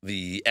for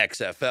the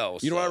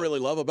XFL. You know what I really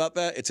love about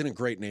that? It's in a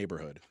great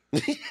neighborhood.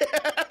 It's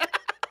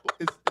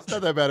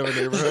not that bad of a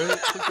neighborhood.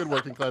 It's a good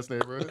working class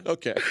neighborhood.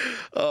 Okay.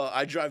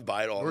 I drive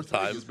by it all the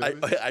time.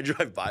 I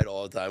drive by it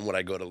all the time when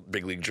I go to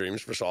Big League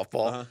Dreams for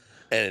softball,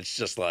 and it's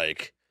just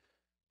like.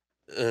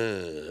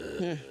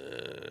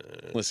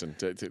 Listen,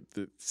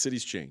 the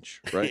cities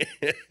change, right?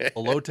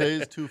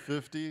 Elote's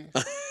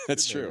 $250.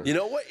 That's true. You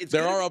know what?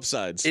 There are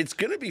upsides. It's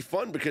going to be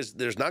fun because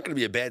there's not going to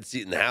be a bad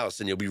seat in the house,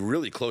 and you'll be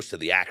really close to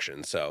the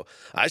action. So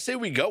I say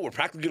we go. We're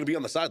practically going to be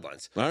on the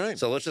sidelines. All right.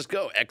 So let's just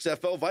go.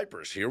 XFL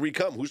Vipers. Here we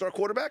come. Who's our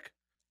quarterback?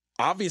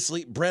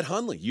 Obviously, Brett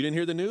Hundley. You didn't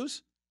hear the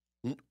news?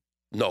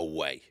 No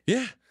way.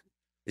 Yeah.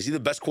 Is he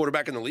the best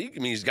quarterback in the league? I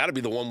mean, he's got to be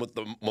the one with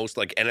the most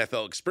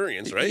NFL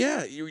experience, right?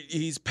 Yeah,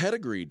 he's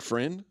pedigreed,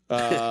 friend.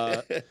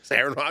 It's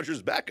Aaron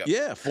Rodgers' backup.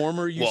 Yeah,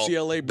 former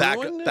UCLA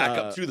Bruin.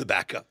 Backup to the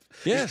backup.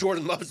 Yeah. He's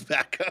Jordan Love's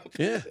backup.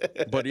 Yeah,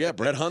 but yeah,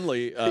 Brett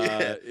Hundley.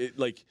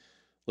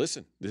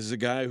 Listen, this is a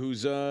guy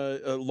who's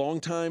a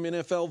longtime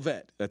NFL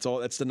vet. That's all.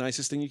 That's the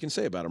nicest thing you can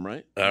say about him,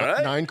 right? All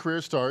right. 9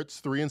 career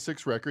starts,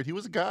 3-6 record. He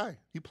was a guy.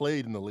 He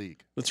played in the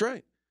league. That's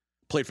right.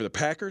 Played for the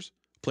Packers.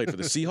 Played for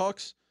the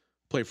Seahawks.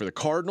 Played for the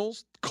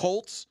Cardinals,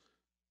 Colts,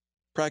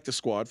 practice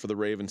squad for the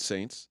Ravens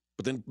Saints,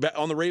 but then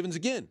on the Ravens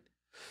again.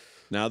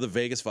 Now the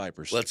Vegas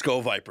Vipers. Let's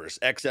go Vipers.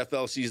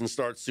 XFL season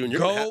starts soon.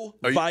 Go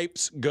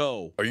Vipes,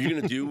 go. Are you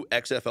going to do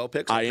XFL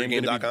picks on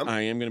pregame.com?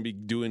 I am going to be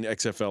doing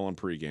XFL on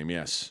pregame,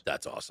 yes.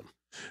 That's awesome.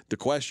 The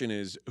question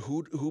is,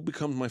 who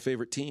becomes my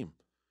favorite team?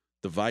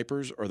 the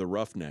Vipers or the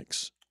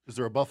Roughnecks? Is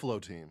there a Buffalo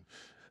team?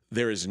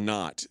 There is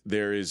not.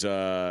 There's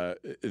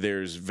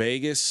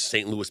Vegas,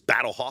 St. Louis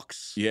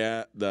Battlehawks.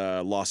 yeah,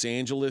 the Los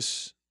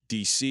Angeles,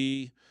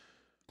 DC.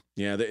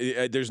 Yeah,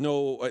 there's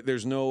no. Are there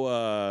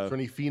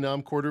any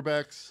phenom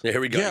quarterbacks? Here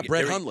we go. Yeah,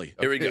 Brett Hundley.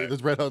 Here we go.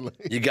 There's Brett Hundley.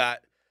 You got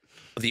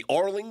the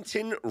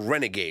Arlington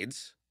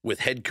Renegades with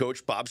head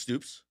coach Bob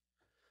Stoops.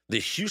 The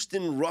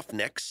Houston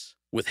Roughnecks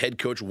with head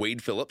coach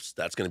Wade Phillips.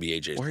 That's going to be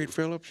AJ's. Wade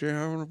Phillips,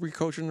 yeah, I'm going to be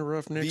coaching the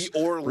Roughnecks.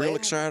 The Real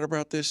excited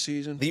about this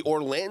season. The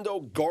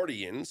Orlando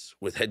Guardians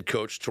with head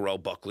coach Terrell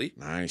Buckley.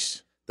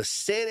 Nice. The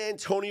San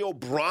Antonio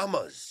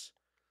Brahmas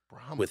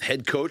with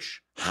head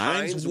coach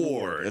Hines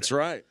Ward. That's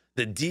right.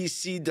 The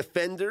DC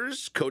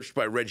Defenders, coached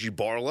by Reggie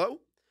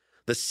Barlow.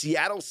 The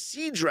Seattle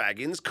Sea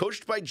Dragons,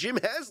 coached by Jim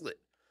Haslett.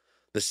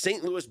 The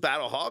St. Louis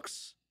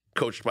Battlehawks,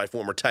 coached by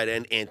former tight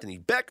end Anthony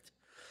Becht.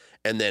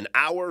 And then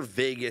our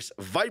Vegas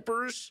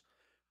Vipers,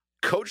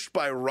 coached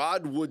by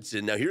Rod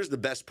Woodson. Now, here's the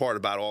best part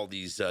about all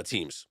these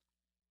teams.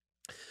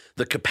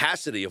 The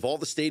capacity of all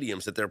the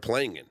stadiums that they're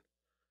playing in.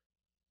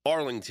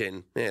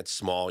 Arlington, it's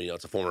small.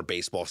 It's a former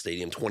baseball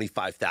stadium,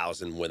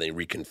 25,000 when they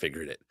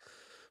reconfigured it.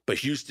 But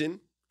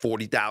Houston,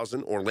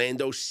 40,000.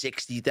 Orlando,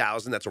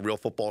 60,000. That's a real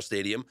football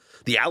stadium.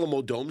 The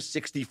Alamo Dome,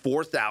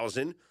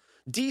 64,000.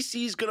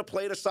 DC's going to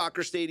play at a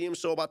soccer stadium,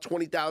 so about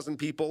 20,000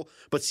 people.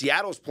 But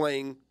Seattle's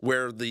playing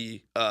where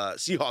the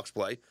Seahawks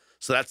play,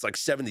 so that's like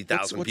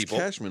 70,000 people.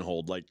 What's Cashman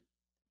hold, like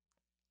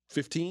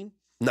 15?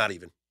 Not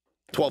even.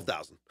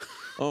 12,000.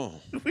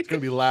 Oh. It's going to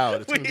be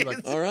loud. It's going to be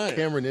like all right.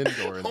 Cameron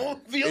Indoor. In there.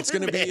 It's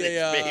going to be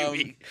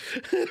baby.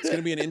 It's going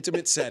to be an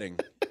intimate setting.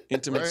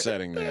 Intimate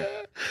setting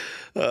there.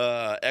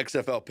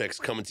 XFL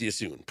picks coming to you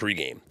soon.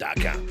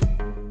 Pregame.com.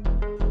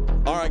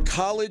 All right,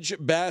 college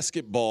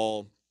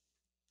basketball.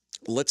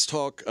 Let's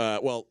talk.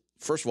 Well,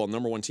 first of all,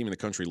 number one team in the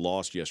country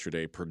lost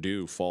yesterday.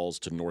 Purdue falls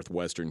to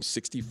Northwestern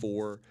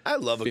 64. I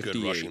love a good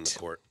rush in the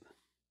court.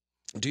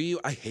 Do you?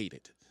 I hate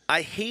it.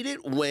 I hate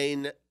it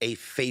when a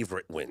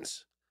favorite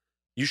wins.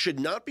 You should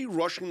not be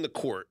rushing the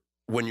court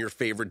when you're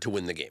favored to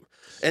win the game.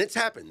 And it's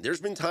happened.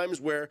 There's been times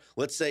where,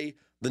 let's say,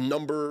 the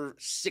number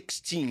 6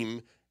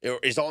 team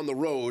is on the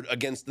road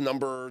against the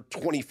number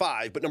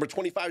 25, but number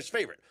 25's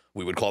favorite.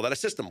 We would call that a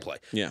system play.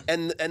 Yeah.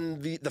 And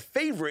the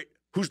favorite,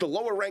 who's the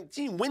lower ranked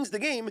team, wins the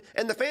game,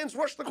 and the fans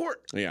rush the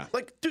court. Yeah.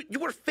 Like, dude, you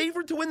were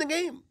favored to win the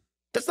game.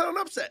 That's not an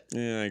upset.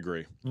 Yeah, I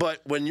agree. But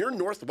when you're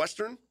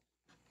Northwestern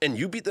and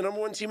you beat the number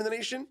 1 team in the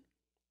nation,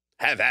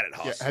 have at it,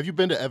 Hoss. Yeah, have you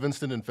been to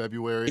Evanston in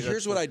February?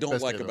 Here's what I don't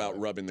like about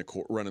rushing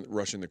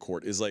the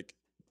court is like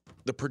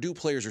the Purdue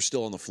players are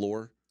still on the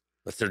floor.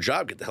 That's their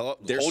job. Get the hell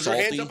up. They're hold salty.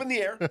 Your hands up in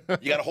the air.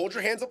 You got to hold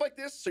your hands up like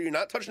this so you're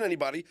not touching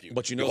anybody.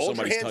 But you hold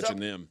somebody's your hands touching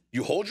up. them.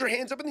 You hold your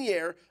hands up in the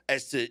air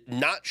as to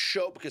not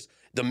show, because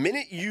the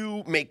minute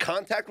you make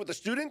contact with a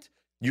student,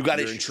 you got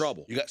issues. In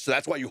trouble. So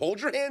that's why you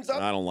hold your hands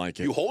up. I don't like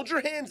it. You hold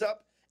your hands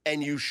up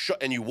and you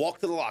walk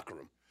to the locker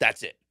room.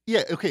 That's it.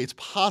 Yeah, okay, it's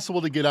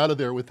possible to get out of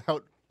there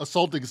without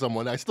assaulting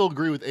someone. I still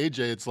agree with AJ.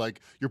 It's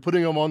like you're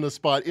putting them on the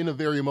spot in a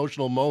very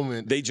emotional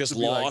moment. They just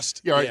lost.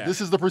 Like, yeah, all right,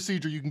 this is the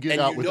procedure you can get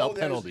out without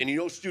penalty.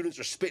 And students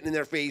are spitting in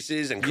their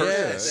faces and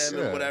cursing at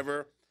them and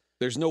whatever.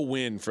 There's no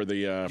win for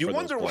the You for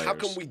wonder those how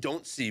players. come we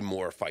don't see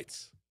more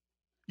fights.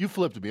 You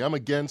flipped me. I'm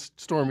against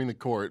storming the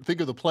court.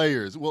 Think of the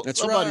players. Well, That's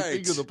somebody right.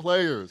 think of the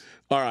players.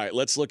 All right,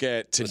 let's look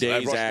at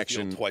today's I've rushed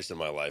action. the field twice in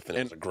my life, and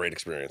it was a great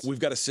experience. We've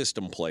got a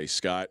system play,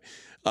 Scott.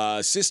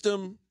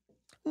 System,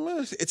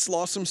 it's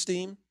lost some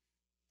steam.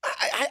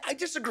 I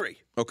disagree.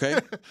 Okay.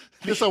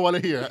 This I want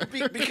to hear.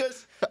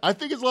 Because I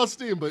think it's lost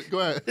steam, but go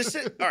ahead.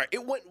 All right,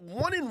 it went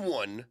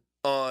 1-1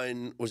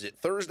 on, was it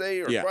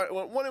Thursday or Yeah. Friday?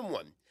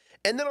 1-1.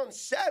 And then on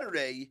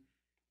Saturday,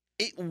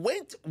 it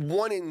went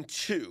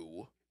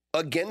 1-2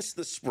 against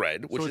the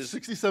spread, which so is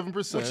it's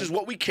 67%. which is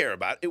what we care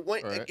about. It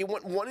went Right. it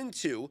went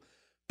 1-2,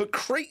 but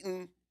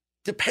Creighton,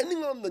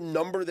 depending on the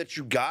number that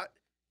you got,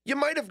 you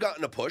might have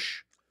gotten a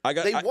push.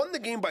 They won the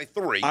game by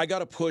 3. I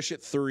got a push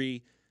at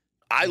 3.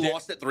 I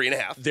lost at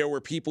 3.5. There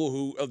were people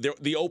who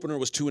the opener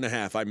was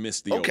 2.5. I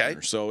missed the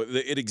opener, so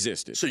it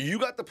existed. So you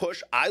got the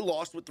push. I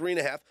lost with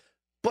 3.5.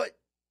 But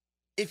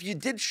if you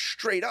did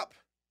straight up,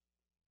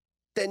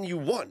 then you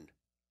won.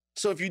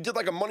 So if you did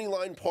like a money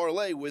line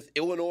parlay with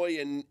Illinois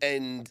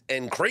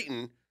and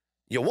Creighton,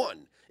 you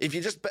won. If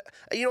you just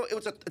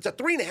it's a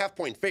 3.5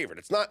 point favorite.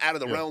 It's not out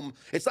of the realm.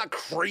 It's not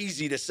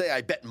crazy to say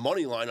I bet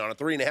money line on a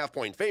 3.5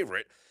 point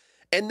favorite.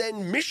 And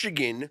then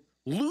Michigan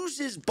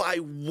loses by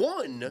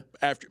 1.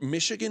 After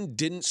Michigan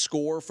didn't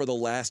score for the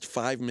last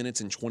 5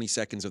 minutes and 20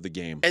 seconds of the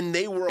game, and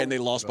they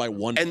lost by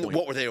 1 point. And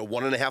what were they, a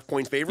 1.5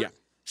 point favorite? Yeah.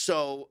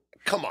 So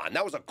come on,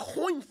 that was a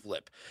coin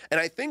flip. And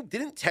I think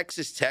didn't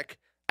Texas Tech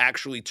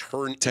actually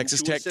turn Texas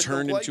into Tech a system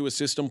turned play? into a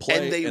system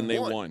play, and they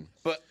won.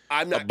 But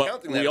I'm not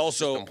counting that as a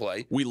system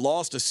play. We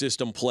lost a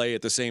system play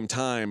at the same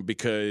time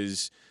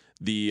because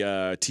the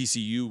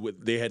TCU,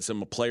 they had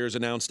some players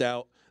announced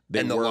out.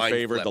 They were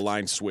favored. Flipped. The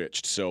line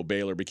switched, so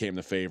Baylor became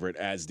the favorite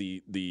as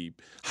the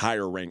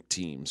higher ranked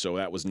team. So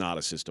that was not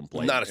a system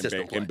play. Not a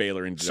system play. And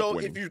Baylor ended up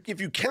winning. So if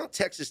you count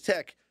Texas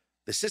Tech,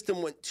 the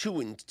system went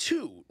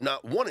 2-2,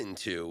 not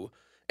 1-2.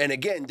 And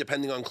again,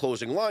 depending on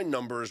closing line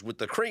numbers with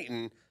the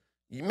Creighton,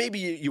 maybe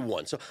you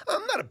won. So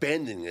I'm not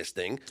abandoning this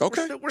thing.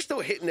 Okay. We're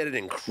still hitting at an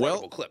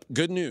incredible clip.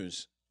 Good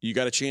news. You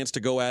got a chance to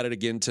go at it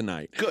again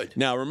tonight. Good.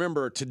 Now,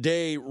 remember,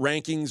 today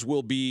rankings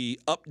will be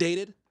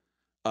updated.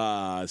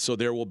 So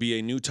there will be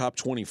a new top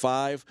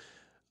 25.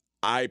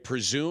 I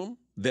presume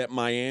that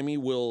Miami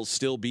will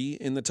still be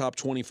in the top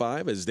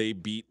 25 as they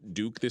beat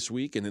Duke this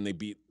week, and then they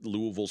beat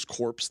Louisville's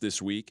Corpse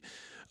this week,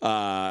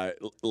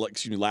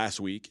 last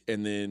week.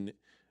 And then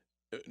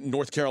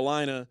North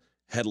Carolina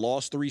had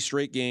lost 3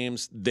 straight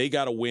games. They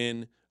got a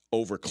win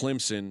over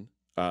Clemson,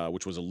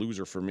 which was a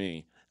loser for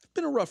me. It's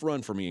been a rough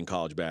run for me in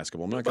college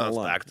basketball. I'm not going to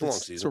lie. It's a long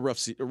season. It's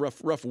a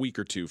rough week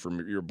or two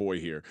from your boy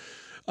here.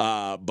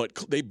 But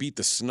they beat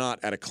the snot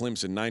out of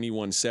Clemson,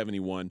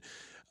 91-71.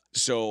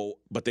 So,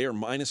 but they are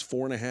minus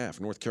 4.5.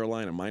 North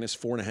Carolina minus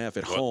 4.5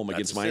 at home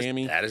against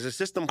Miami. That is a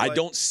system play. I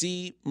don't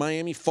see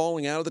Miami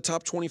falling out of the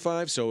top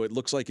 25, so it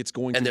looks like it's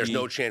going to be. And there's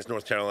no chance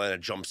North Carolina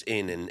jumps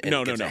in and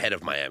gets ahead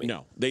of Miami.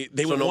 No, they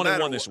went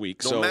 1-1 this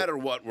week. No matter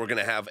what, we're going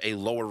to have a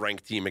lower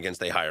ranked team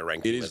against a higher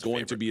ranked team. It is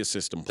going to be a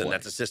system play. Then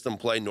that's a system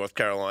play. North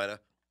Carolina.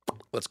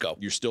 Let's go.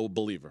 You're still a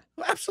believer.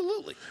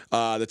 Absolutely.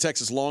 The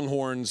Texas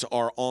Longhorns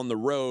are on the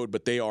road,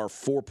 but they are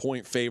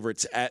 4-point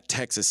favorites at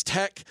Texas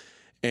Tech.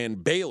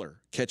 And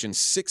Baylor catching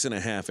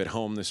 6.5 at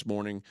home this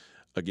morning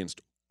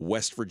against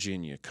West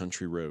Virginia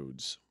Country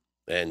Roads.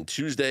 And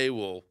Tuesday,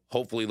 we'll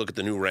hopefully look at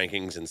the new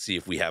rankings and see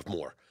if we have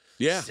more.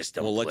 Yeah,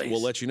 system we'll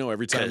let you know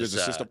every time there's a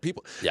system.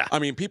 People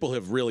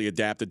have really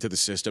adapted to the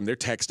system. They're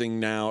texting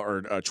now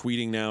or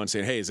tweeting now and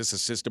saying, "Hey, is this a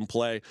system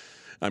play?"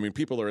 I mean,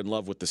 people are in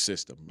love with the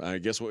system. I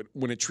guess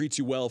when it treats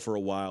you well for a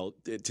while,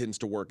 it tends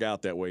to work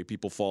out that way.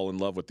 People fall in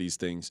love with these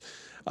things.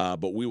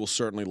 But we will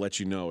certainly let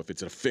you know if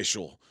it's an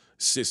official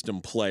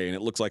system play, and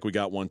it looks like we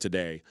got one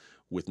today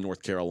with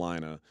North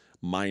Carolina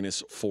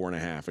minus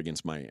 4.5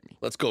 against Miami.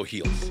 Let's go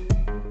Heels.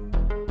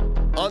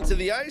 Onto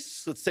the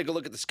ice. Let's take a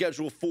look at the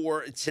schedule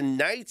for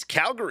tonight.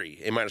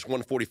 Calgary, a minus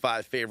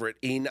 145 favorite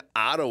in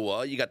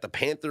Ottawa. You got the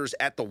Panthers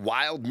at the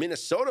Wild,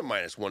 Minnesota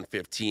minus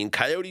 115.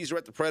 Coyotes are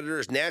at the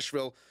Predators.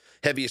 Nashville,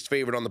 heaviest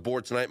favorite on the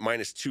board tonight,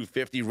 minus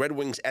 250. Red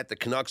Wings at the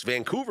Canucks.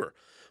 Vancouver,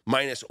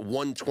 minus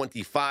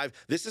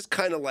 125. This is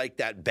kind of like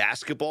that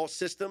basketball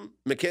system,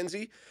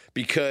 Mackenzie,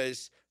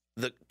 because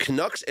the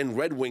Canucks and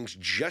Red Wings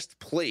just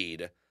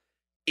played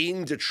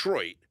in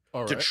Detroit.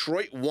 All right.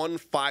 Detroit won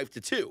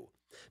 5-2.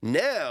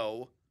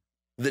 Now,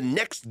 the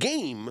next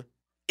game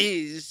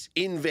is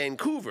in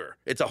Vancouver.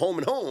 It's a home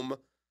and home.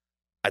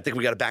 I think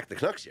we got to back the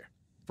Canucks here.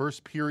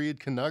 First period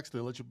Canucks. They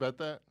let you bet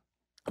that?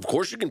 Of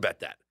course you can bet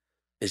that.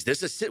 Is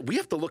this we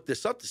have to look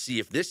this up to see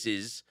if this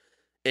is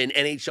an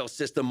NHL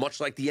system, much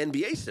like the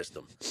NBA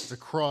system. It's a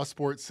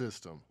cross-sport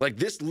system. Like,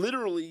 this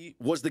literally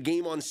was the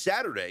game on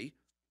Saturday.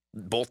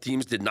 Both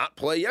teams did not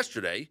play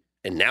yesterday,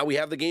 and now we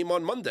have the game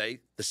on Monday,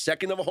 the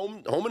second of a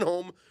home and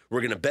home.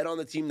 We're going to bet on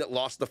the team that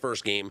lost the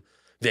first game.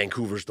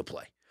 Vancouver's to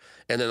play.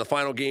 And then the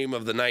final game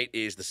of the night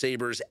is the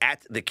Sabres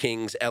at the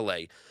Kings,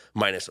 LA,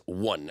 minus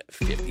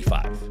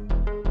 155.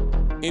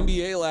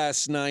 NBA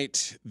last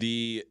night,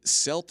 the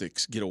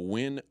Celtics get a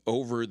win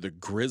over the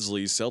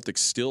Grizzlies. Celtics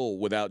still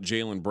without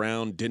Jaylen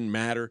Brown. Didn't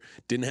matter.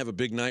 Didn't have a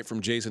big night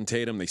from Jason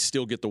Tatum. They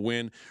still get the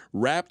win.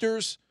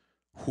 Raptors,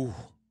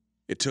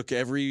 it took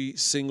every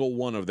single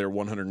one of their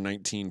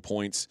 119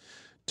 points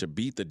to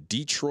beat the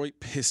Detroit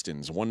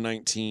Pistons,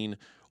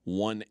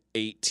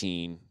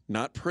 119-118.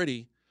 Not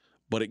pretty,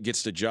 but it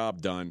gets the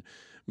job done.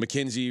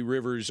 Mackenzie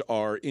Rivers,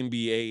 our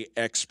NBA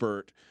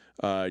expert,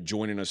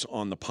 joining us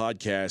on the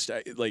podcast.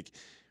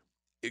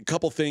 A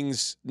couple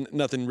things,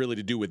 nothing really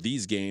to do with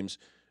these games.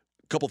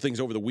 A couple things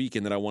over the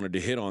weekend that I wanted to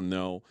hit on,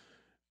 though.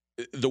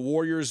 The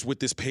Warriors with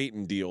this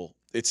Payton deal,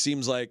 it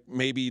seems like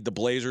maybe the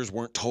Blazers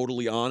weren't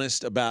totally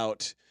honest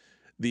about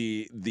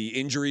the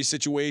injury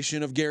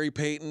situation of Gary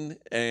Payton,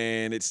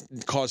 and it's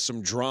caused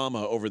some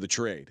drama over the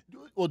trade.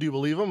 Well, do you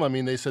believe them? I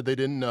mean, they said they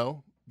didn't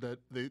know that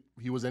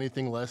he was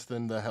anything less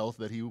than the health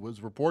that he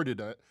was reported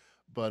at,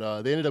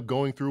 but they ended up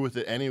going through with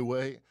it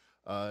anyway.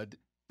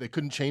 They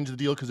couldn't change the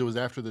deal because it was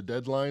after the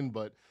deadline,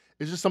 but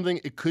it's just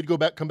something. It could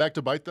come back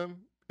to bite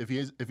them if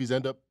he's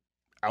end up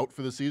out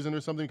for the season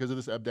or something because of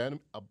this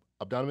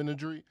abdomen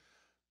injury,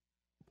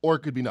 or it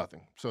could be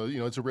nothing. So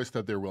it's a risk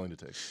that they're willing to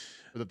take,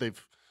 or that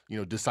they've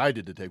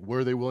decided to take.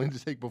 Were they willing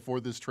to take before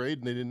this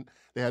trade, and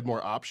they had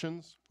more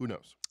options? Who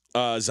knows?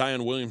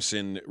 Zion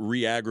Williamson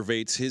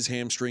re-aggravates his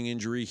hamstring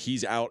injury.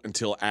 He's out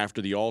until after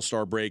the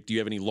All-Star break. Do you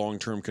have any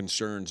long-term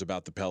concerns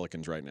about the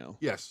Pelicans right now?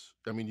 Yes.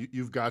 I mean,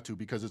 you've got to,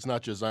 because it's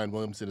not just Zion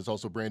Williamson. It's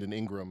also Brandon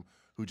Ingram,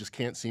 who just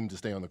can't seem to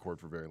stay on the court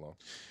for very long.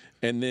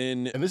 And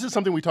this is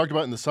something we talked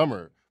about in the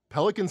summer.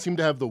 Pelicans seem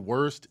to have the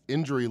worst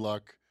injury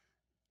luck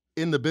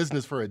in the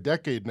business for a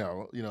decade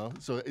now,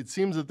 So it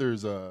seems that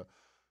there's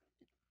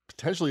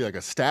potentially like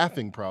a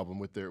staffing problem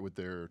with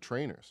their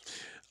trainers.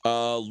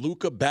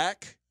 Luka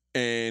back.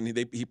 And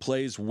he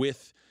plays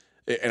with,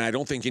 and I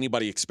don't think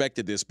anybody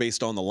expected this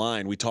based on the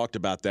line. We talked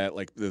about that.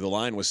 Like the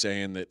line was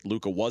saying that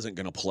Luka wasn't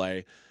going to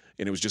play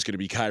and it was just going to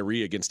be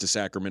Kyrie against the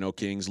Sacramento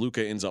Kings.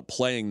 Luka ends up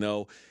playing,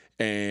 though,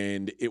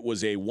 and it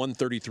was a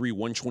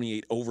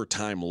 133-128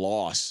 overtime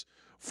loss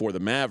for the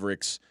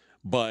Mavericks.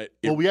 But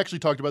we actually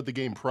talked about the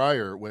game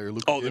prior where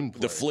Luka didn't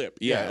play. The flip.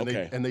 Yeah,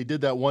 okay. And they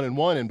did that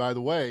 1-1. And by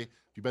the way,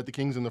 if you bet the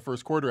Kings in the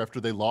first quarter after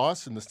they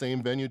lost in the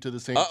same venue to the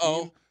same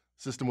team,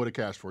 system would have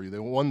cashed for you. They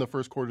won the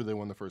first quarter. They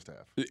won the first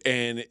half.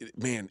 And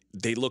man,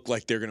 they look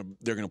like they're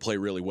gonna play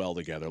really well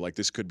together. Like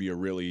this could be a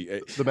really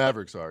the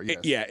Mavericks are. Yes.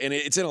 Yeah, and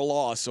it's in a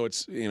loss, so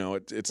it's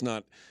it's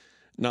not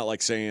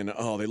like saying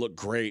they look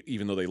great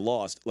even though they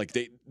lost. Like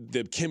the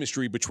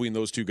chemistry between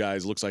those two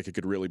guys looks like it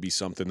could really be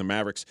something. The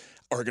Mavericks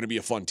are going to be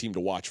a fun team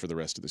to watch for the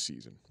rest of the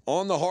season.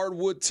 On the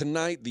hardwood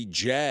tonight, the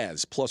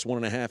Jazz plus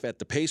 1.5 at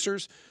the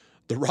Pacers.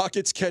 The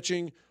Rockets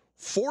catching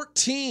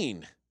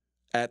 14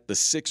 at the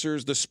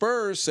Sixers. The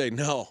Spurs say,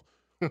 no,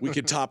 we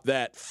could top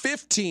that.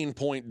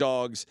 15-point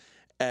dogs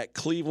at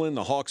Cleveland.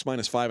 The Hawks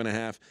minus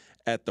 5.5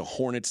 at the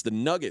Hornets. The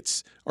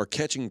Nuggets are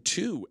catching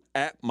 2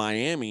 at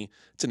Miami.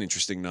 It's an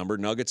interesting number.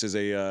 Nuggets is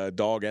a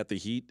dog at the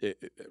Heat.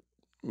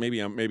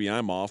 Maybe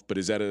I'm off, but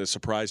is that a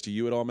surprise to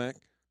you at all, Mac?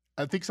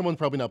 I think someone's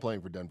probably not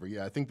playing for Denver.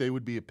 Yeah, I think they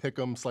would be a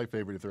pick-em, slight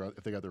favorite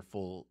if they got their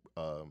full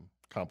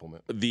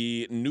complement.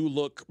 The new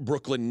look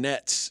Brooklyn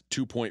Nets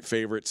 2-point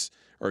favorites,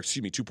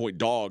 2-point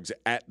dogs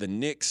at the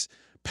Knicks.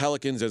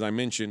 Pelicans, as I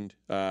mentioned,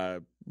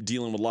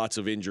 dealing with lots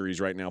of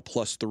injuries right now,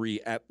 plus 3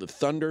 at the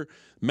Thunder.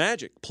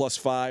 Magic plus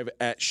 5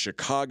 at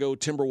Chicago.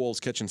 Timberwolves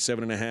catching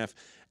 7.5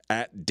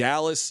 at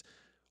Dallas.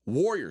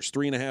 Warriors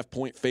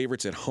 3.5-point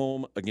favorites at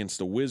home against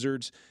the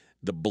Wizards.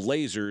 The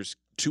Blazers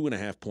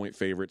 2.5-point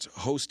favorites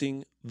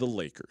hosting the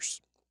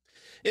Lakers.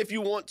 If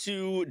you want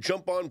to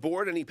jump on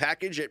board any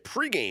package at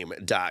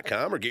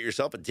pregame.com or get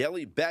yourself a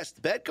daily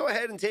best bet, go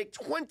ahead and take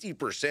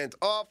 20%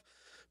 off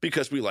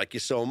because we like you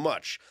so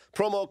much.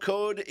 Promo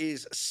code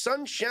is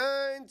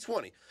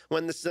Sunshine20.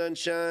 When the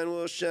sunshine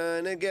will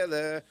shine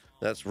together.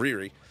 That's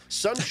Riri.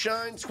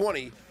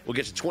 Sunshine20 will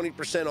get you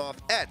 20% off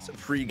at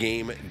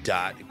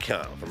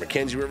pregame.com. For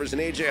Mackenzie Rivers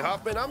and AJ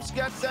Hoffman, I'm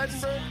Scott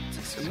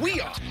Seidenberg.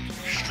 We are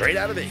Straight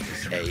Out of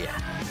Vegas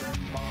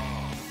AM.